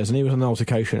rightly says, and he was on an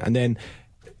altercation, and then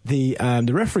the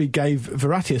referee gave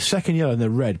Verratti a second yellow in the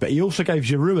red, but he also gave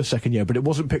Giroud a second yellow, but it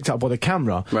wasn't picked up by the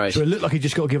camera. Right. So it looked like he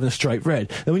just got given a straight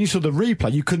red. And when you saw the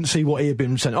replay, you couldn't see what he had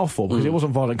been sent off for because it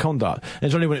wasn't violent conduct. And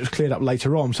it's only when it was cleared up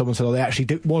later on, someone said, they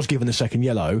actually was given a second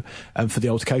yellow for the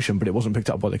altercation, but it wasn't picked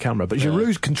up by the camera. But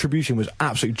Giroud's contribution was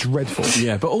absolutely dreadful.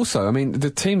 Yeah, but also, I mean, the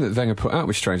team that Wenger put out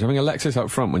was strange. I mean, Alexis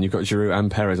up front when you've got Giroud and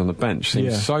Perez on the bench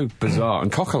seems so bizarre.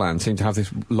 And Coquelin seemed to have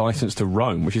this licence to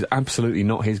roam, which is absolutely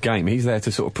not his game. He's there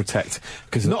to sort of protect.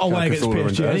 Not away against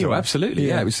PSG anyway. Absolutely,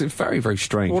 yeah. It was very, very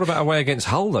strange. What about away against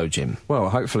Hull, though, Jim? Well,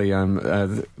 hopefully,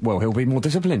 he'll be more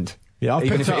disciplined. Yeah,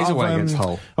 even if it is away against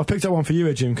Hull. I've picked up one for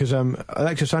you, Jim, because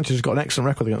Alexis Sanchez has got an excellent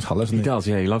record against Hull, hasn't he? He does,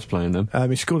 yeah. He loves playing them.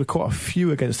 He scored quite a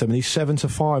few against them, and he's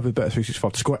 7-5 with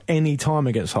Bet365 to score any time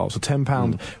against Hull. So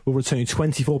 £10 will return you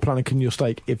 £24 in your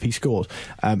stake if he scores.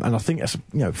 And I think that's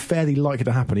fairly likely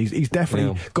to happen. He's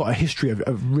definitely got a history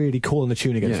of really calling the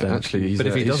tune against them. Actually, but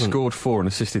if he doesn't, scored 4 and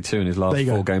assisted 2 in his last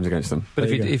 4 games against them. But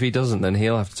if he doesn't, then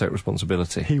he'll have to take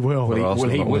responsibility. He will. He will,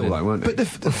 won't he? But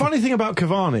the funny thing about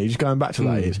Cavani, just going back to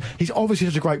that, is he's obviously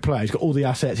such a great player. He's got all the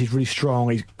assets. He's really strong.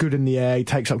 He's good in the air. He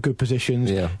takes up good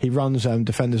positions. Yeah. He runs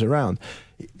defenders around.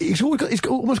 He's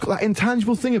almost got that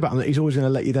intangible thing about him that he's always going to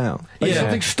let you down. There's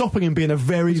something stopping him being a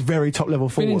very, very top level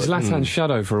forward. He's been in Zlatan's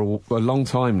shadow for a long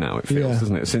time now. It feels,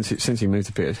 doesn't it? Since he moved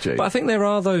to PSG. But I think there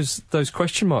are those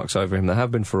question marks over him. There have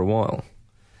been for a while.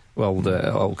 Well,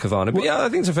 old Cavani. But I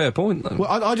think it's a fair point, though.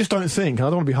 Well, I just don't think, and I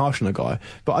don't want to be harsh on the guy,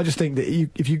 but I just think that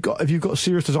if you've got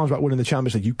serious designs about winning the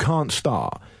Champions League, you can't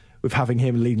start with having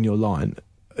him leading your line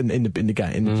in the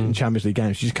game in Champions League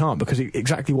games. You just can't, because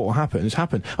exactly what will happen has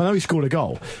happened. I know he scored a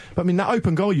goal, but I mean that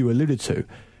open goal you alluded to.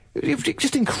 It was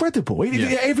just incredible. He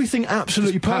did everything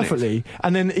absolutely perfectly,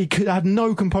 and then he had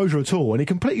no composure at all, and he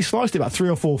completely sliced it about 3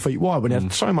 or 4 feet wide when he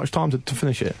had so much time to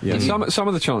finish it. Yeah, some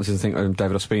of the chances, I think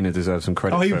David Ospina deserves some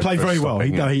credit. Oh, he for, played for very well.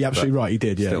 stopping He absolutely right. He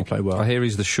did. Yeah, he played well. I hear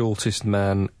he's the shortest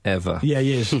man ever. Yeah,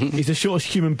 he is. He's the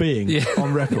shortest human being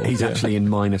on record. He's actually in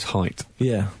minus height.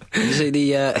 Yeah. You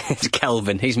see it's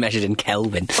Kelvin. He's measured in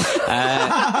Kelvin. Did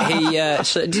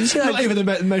you see that? Not even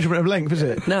the measurement of length, is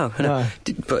it? No.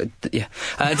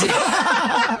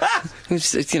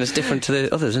 It's different to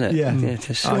the others, isn't it? Yeah.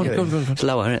 It's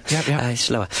lower, isn't it? It's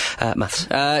lower. Maths.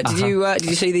 Did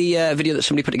you see the video that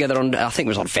somebody put together on, I think it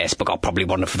was on Facebook, or probably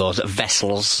one of those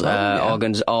vessels,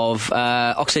 organs, of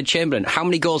Oxlade-Chamberlain? How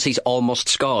many goals he's almost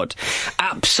scored?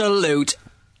 Absolute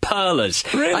pearlers.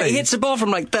 Really? He hits the ball from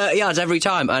like 30 yards every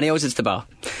time, and he always hits the bar.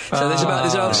 So there's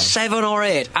about 7 or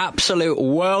 8 absolute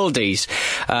worldies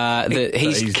that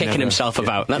he's kicking himself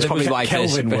about. That's probably why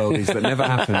Kelvin worldies that never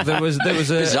happened. There was a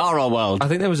bizarro world. I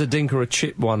think there was a dink or a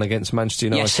chip one against Manchester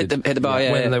United. Yes, hit the bar.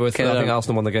 Yeah, when they were, I think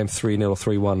Arsenal won the game 3-0 or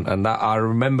 3-1, and I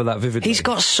remember that vividly. He's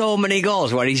got so many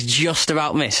goals where he's just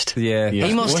about missed. Yeah.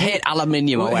 He must hit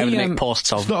aluminium or whatever Nick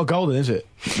posts of. It's not a goal, then, is it?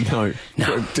 No,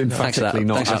 emphatically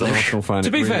not. As an Arsenal fan,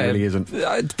 to be fair, really isn't.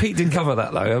 Pete didn't cover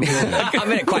that though. I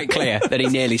made it quite clear that he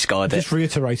nearly scored it. Just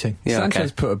reiterating. Yeah,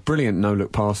 Sanchez put a brilliant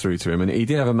no-look pass through to him, and he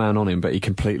did have a man on him, but he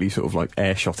completely sort of like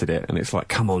air-shotted it, and it's like,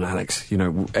 come on, Alex,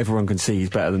 everyone can see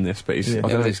he's better than this, but I don't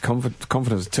know, his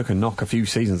confidence took a knock a few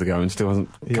seasons ago and still hasn't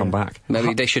come back.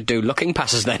 Maybe they should do looking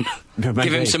passes then. Give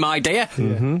him some idea.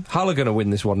 Hull are going to win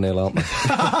this 1-0,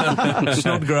 aren't they?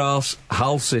 Snodgrass,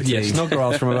 Hull City. Yeah,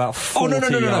 Snodgrass from about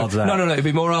 40 yards out. No, it'd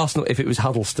be more Arsenal if it was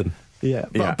Huddleston. Yeah,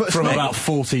 but from about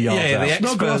 40 yards out.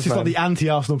 Snodgrass is like the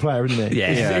anti-Arsenal player, isn't he?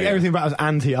 Everything about us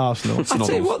anti-Arsenal. I'll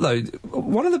tell you what, though,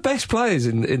 one of the best players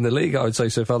in the league, I would say,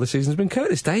 so far this season has been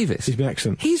Curtis Davis. He's been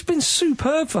excellent. He's been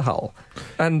superb for Hull.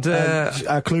 And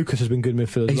Klukas has been good midfield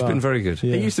as well. He's been very good.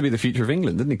 Yeah. He used to be the future of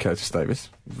England, didn't he, Curtis Davis?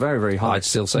 Very, very high. I'd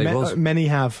still say he was. Many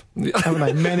have. Haven't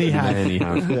they? Many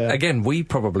have. Yeah. Again, we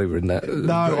probably were in that.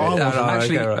 No, I wasn't.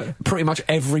 Actually, pretty much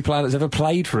every player that's ever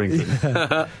played for England.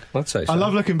 I'd say so. I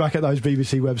love looking back at those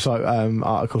BBC website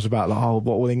articles about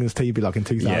what will England's team be like in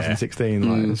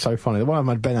 2016. It's so funny. The one of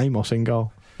them had Ben Amos in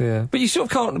goal. Yeah, but you sort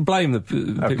of can't blame the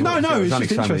people. No, it's just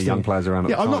so interesting. Young players around.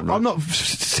 Yeah, I'm not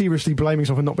seriously blaming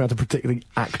someone for not being able to predict the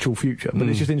actual future, but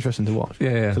it's just interesting to watch.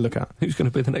 To look at. Who's going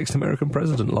to be the next American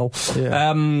president? Lol.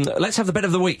 Yeah. Let's have the bet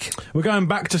of the week. We're going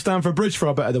back to Stamford Bridge for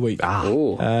our bet of the week.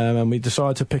 And we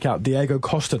decided to pick out Diego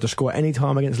Costa to score any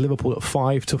time against Liverpool at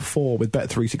 5-4 with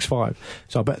Bet365.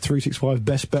 So our Bet365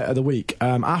 best bet of the week.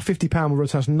 Our £50 will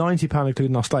return us £90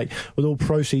 including our stake, with all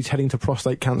proceeds heading to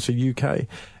Prostate Cancer UK.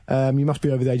 You must be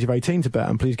over the age of 18 to bet,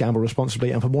 and please gamble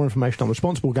responsibly. And for more information on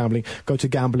responsible gambling, go to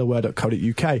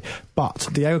gambleaware.co.uk. But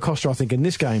Diego Costa, I think, in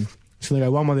this game It's going to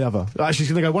go one way or the other. Actually,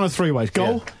 it's going to go one of three ways.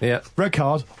 Goal, red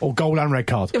card, or goal and red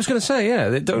card. I was going to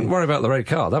say, don't worry about the red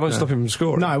card. That won't stop him from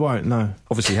scoring. No, it won't, no.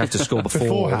 Obviously, you have to score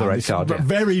before the red card.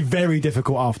 Very, very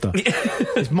difficult after.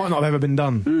 This might not have ever been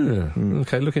done.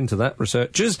 Okay, look into that,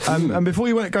 researchers. And before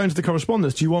you go into the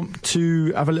correspondence, do you want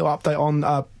to have a little update on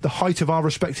the height of our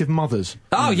respective mothers?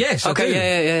 Oh, yes,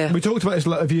 okay, yeah. We talked about this,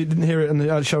 if you didn't hear it in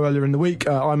the show earlier in the week,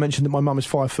 I mentioned that my mum is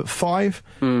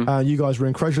 5'5". You guys were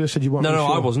incredulous, said you weren't No, really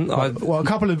sure. I wasn't. Well, a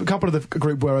couple of the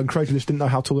group were incredulous, didn't know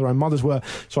how tall their own mothers were,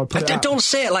 so I put it out. Don't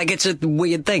say it like it's a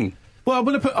weird thing. Well,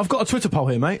 I've got a Twitter poll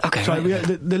here, mate. Okay. So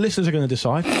the listeners are going to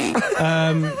decide.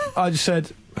 I just said,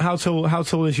 how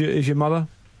tall is your mother?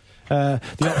 The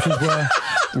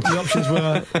options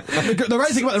were. The great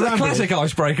thing about the Ramble, classic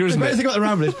icebreaker, isn't the it? great thing about the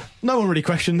Ramble is no one really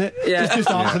questioned it. Yeah. Just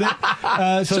answered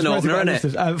it. So It's an opener,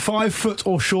 isn't it? 5 foot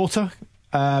or shorter.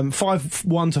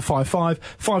 5'1" to 5'5",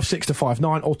 5'6" to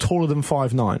 5'9", or taller than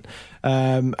 5'9".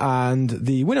 And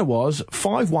the winner was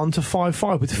 5'1" to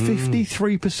 5'5", with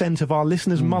 53% of our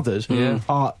listeners' mothers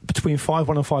are between 5'1"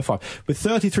 and 5'5". With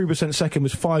 33% second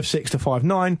was 5'6" to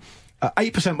 5'9".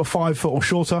 8% were 5 foot or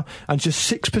shorter, and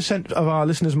just 6% of our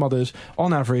listeners' mothers,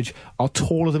 on average, are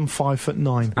taller than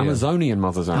 5'9". Amazonian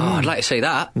mothers are. Oh, I'd like to see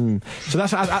that. So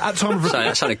that's at time of Sorry,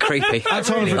 that sounded creepy. At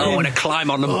time of I want to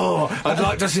climb on them. I'd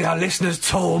like to see our listeners'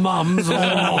 tall mums.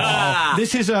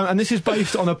 This is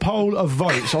based on a poll of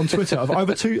votes on Twitter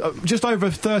of just over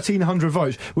 1,300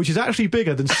 votes, which is actually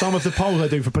bigger than some of the polls I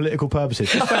do for political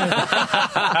purposes.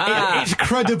 It's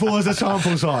credible as a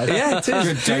sample size. Yeah, it is.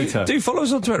 Good data. Do follow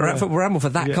us on Twitter at Football Ramble for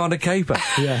that kind of caper.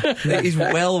 Yeah. It is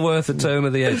well worth a turn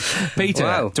of the head. Peter,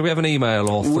 Wow. do we have an email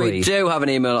or three? We do have an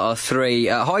email or three.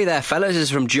 Hi there, fellas. This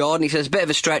is from Jordan. He says, bit of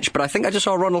a stretch, but I think I just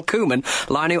saw Ronald Koeman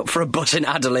lining up for a bus in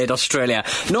Adelaide, Australia.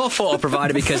 No photo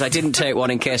provided because I didn't take one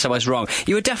in case I was wrong.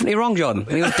 You were definitely wrong, Jordan.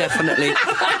 You were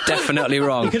definitely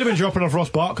wrong. You could have been dropping off Ross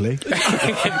Barkley. Could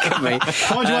be.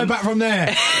 Find your way back from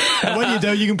there. And when you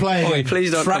do, you can play again.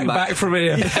 Please don't Track come back. from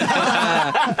here.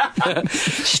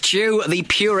 Stu, the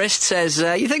purist, says,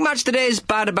 you think Match Today is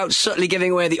bad about subtly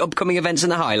giving away the upcoming events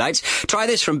and the highlights? Try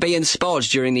this from BN Sports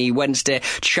during the Wednesday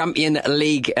Champions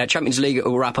League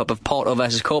wrap-up of Porto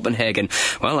versus Copenhagen.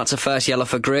 Well, that's a first yellow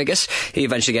for Gregus. He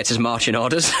eventually gets his marching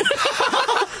orders.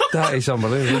 That is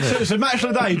unbelievable, isn't it? So Match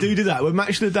of the Day do that. With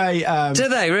Match of the Day... Do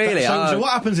they, really? So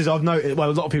what happens is, I've noticed... Well,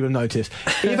 a lot of people have noticed.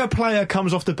 If a player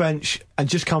comes off the bench and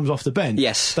just comes off the bench...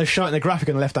 Yes. They show it in the graphic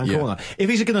in the left-hand corner. If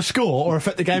he's going to score or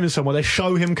affect the game in some way, they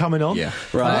show him coming on. Yeah.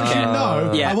 Right. And once you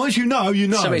know... Yeah. And once you know, you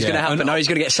know. Something's going to happen, or he's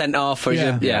going to get sent off, or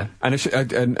Yeah.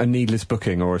 And a needless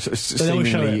booking or a always show it.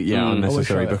 seemingly unnecessary Always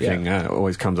show it, booking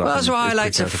always comes up. Well, that's and what is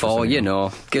highlights are precursor for, something you else.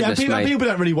 know. Goodness me. People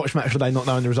don't really watch Match of the Day not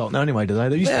knowing the result now anyway, do they?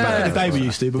 They used to back in the day we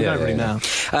used to, but we don't really now.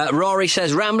 Rory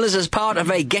says, Ramblers, as part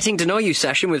of a getting-to-know-you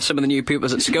session with some of the new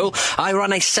pupils at school, I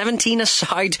ran a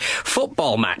 17-a-side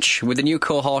football match with the new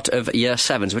cohort of Year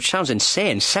 7s, which sounds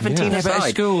insane.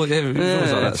 17-a-side. School, it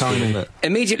was like that time, isn't it?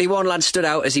 Immediately, one lad stood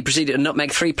out as he proceeded to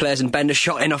nutmeg 3 players and bend a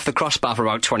shot in off the crossbar for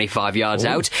about 25 yards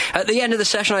out. At the end of the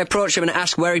session, I approached him and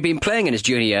asked where he'd been playing in his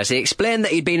junior years. He explained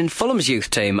that he'd been in Fulham's youth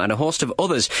team and a host of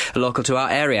others local to our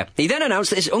area. He then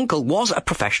announced that his uncle was a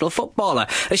professional footballer.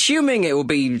 Assuming it would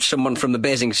be someone from the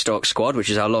Basingstoke squad, which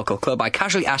is our local club, I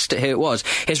casually asked who it was.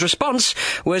 His response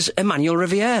was Emmanuel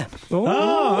Riviere.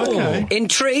 Oh, okay.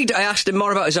 Intrigued, I asked him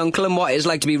more about his uncle and what it is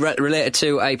like to be related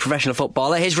to a professional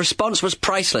footballer. His response was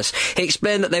priceless. He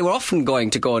explained that they were often going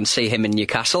to go and see him in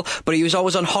Newcastle, but he was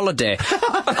always on holiday.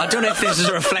 I don't know if this is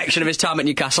a reflection of his time at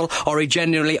Newcastle or he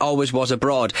genuinely always was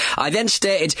abroad. I then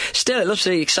stated, still it looks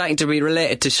really exciting to be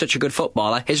related to such a good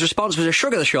footballer. His response was a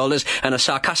shrug of the shoulders and a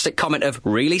sarcastic comment of,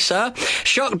 really, sir?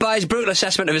 Shocked by his brutal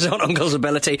assessment of his own uncle's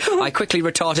ability, I quickly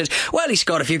retorted, well, he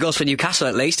scored a few goals for Newcastle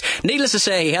at least. Needless to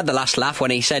say, he had the last laugh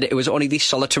when he said it was only the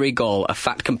solitary goal, a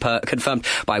fact confirmed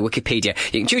by Wikipedia.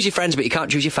 You can choose your friends, but you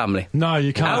can't choose your family. No,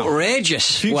 you can't.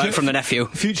 Outrageous work from the nephew.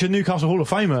 Future Newcastle Hall of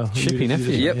Famer. Chippy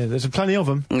nephew. Yep. Yeah, there's plenty of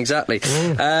them. Exactly.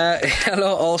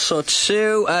 Hello also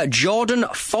to Jordan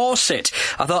Fawcett.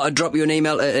 I thought I'd drop you an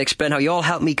email to explain how you all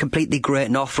helped me complete the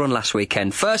Great North Run last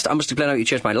weekend. First, I must explain how you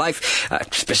changed my life.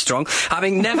 It's a bit strong.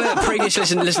 Having never previously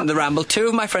listened to The Ramble, 2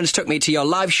 of my friends took me to your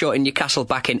live show in Newcastle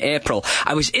back in April.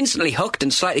 I was instantly hooked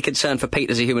and slightly concerned for Pete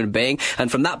as a human being,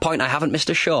 and from that point I haven't missed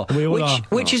a show. We all are.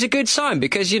 Which is a good sign,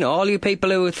 because, you know, all you people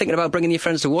who are thinking about bringing your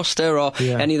friends to Worcester or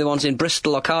any of the ones in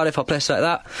Bristol or Cardiff or places like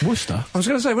that. Worcester? I was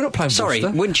going to say, we're not playing Sorry,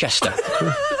 Worcester. Winchester.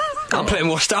 I'm playing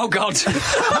Worcester. Oh, God.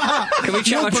 Can we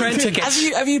check my train tickets?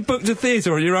 Have you booked a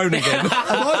theatre on your own again?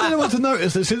 I don't want to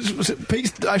notice that since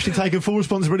Pete's actually taken full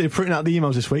responsibility of printing out the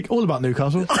emails this week, all about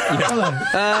Newcastle.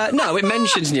 Hello. No, it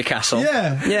mentions Newcastle.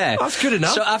 Yeah. That's good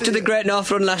enough. So after the Great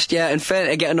North Run last year and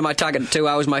failing to get under my target in 2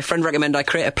 hours, my friend recommended I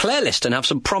create a playlist and have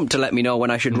some prompt to let me know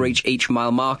when I should reach each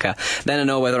mile marker. Then I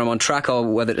know whether I'm on track or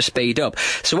whether to speed up.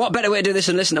 So what better way to do this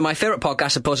than listen to my favourite podcast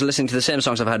as opposed to listening to the same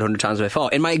songs I've heard 100 times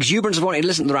before? In my exuberance of wanting to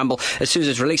listen to the Ramble as soon as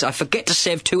it's released, I forget to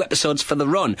save 2 episodes for the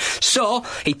run. So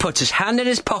he puts his hand in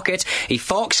his pocket, he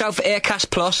forks out for Aircast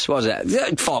Plus, what was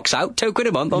it? Forks out, £2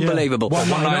 a month, unbelievable.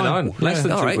 $1.99, less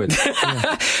than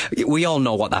 £2. We all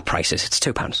know what that price is, it's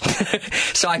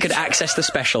 £2. So I could access the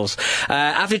specials.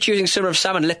 After choosing Summer of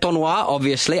Sam and Le Tournoi,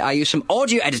 obviously, I used some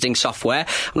audio editing software,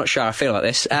 I'm not sure how I feel about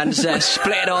this, and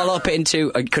split it all up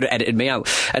into, could have edited me out,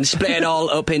 and split it all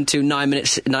up into 9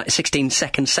 minutes,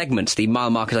 16-second segments, the mile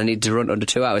markers I needed to run under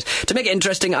 2 hours. To make it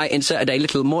interesting, I inserted a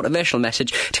little motivational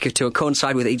message to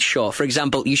coincide with each show. For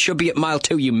example, you should be at mile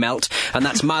 2, you melt, and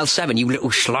that's mile 7, you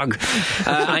little slug.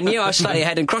 I knew I was slightly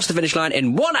ahead and crossed the finish line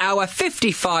in 1 hour,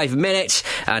 55 minutes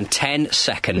and 10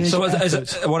 seconds. So is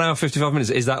it 1 hour, 55 minutes?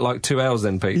 Is that like 2 hours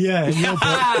then, Pete? Yeah, in your book,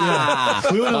 yeah.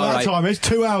 We all know that time. It's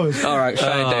 2 hours. All right,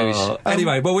 fair dues.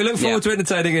 Anyway, well, we look forward to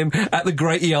entertaining him at the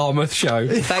Great Yarmouth show.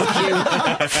 Thank you.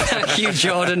 Thank you,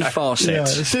 Jordan Fawcett. Yeah,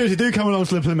 seriously, do come along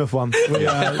to the Plymouth one. We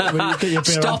get your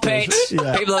beer Stop it!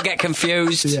 Yeah. People will get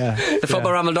confused. Yeah.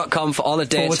 TheFootballRamble.com for all the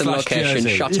dates and locations.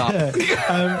 Jersey. Shut up.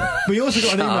 We also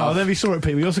got an email. I don't know if you saw it,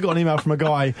 Pete. We also got an email from a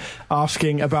guy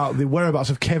asking about the whereabouts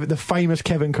of the famous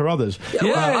Kevin Carruthers.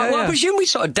 I presume we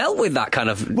sort of dealt with that kind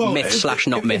of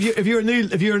myth/not myth. If you're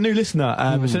a new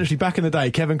listener, essentially back in the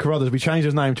day, Kevin Carruthers, we changed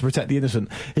his name to protect the innocent.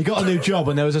 He got a new job,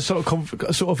 and there was a sort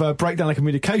of a breakdown of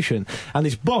communication. And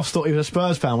his boss thought he was a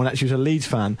Spurs fan when actually he was a Leeds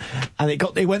fan. And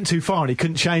it went too far, and he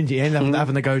couldn't change it. He ended up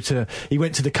having to go to. He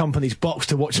went to the company's box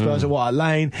to watch Spurs at White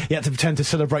Lane. He had to pretend to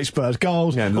celebrate Spurs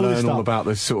goals. Yeah, and learn all about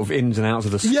the sort of ins and outs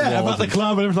of the squad. Yeah, about the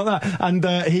club and everything like that. And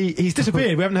he's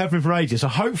disappeared. We haven't heard from him for ages. So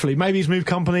hopefully, maybe he's moved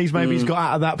companies. Maybe he's got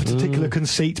out of that particular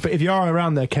conceit. But if you are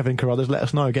around there, Kevin Carruthers, let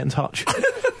us know. Get in touch.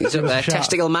 He's up there.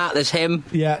 Testicle Matt, there's him.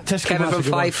 Yeah, Testicle Kevin Matt's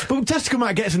from Fife. But Testicle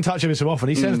Matt gets in touch every so often.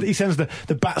 He sends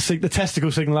the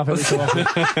testicle signal up every so often.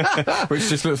 Which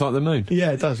just looks like the moon.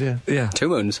 Yeah, it does, yeah. 2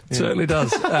 moons. It certainly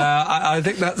does. I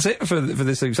think that's it for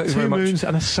this week. Thank you very much. 2 moons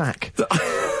and a sack.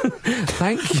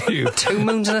 Thank you. 2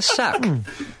 moons in a sack.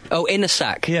 Oh, in a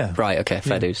sack. Yeah. Right, okay,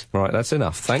 fair dues. Right, that's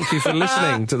enough. Thank you for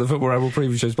listening to the Football Ramble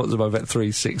preview show sponsored by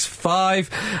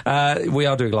Bet365. We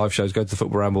are doing live shows. Go to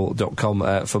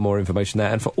thefootballramble.com for more information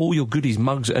there and for all your goodies,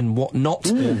 mugs and whatnot.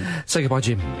 Say goodbye,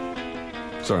 Jim.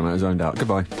 Sorry, mate, I zoned out.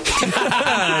 Goodbye.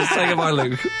 Say goodbye,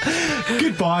 Luke.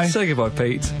 Goodbye. Say goodbye,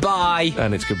 Pete. Bye.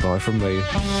 And it's goodbye from me.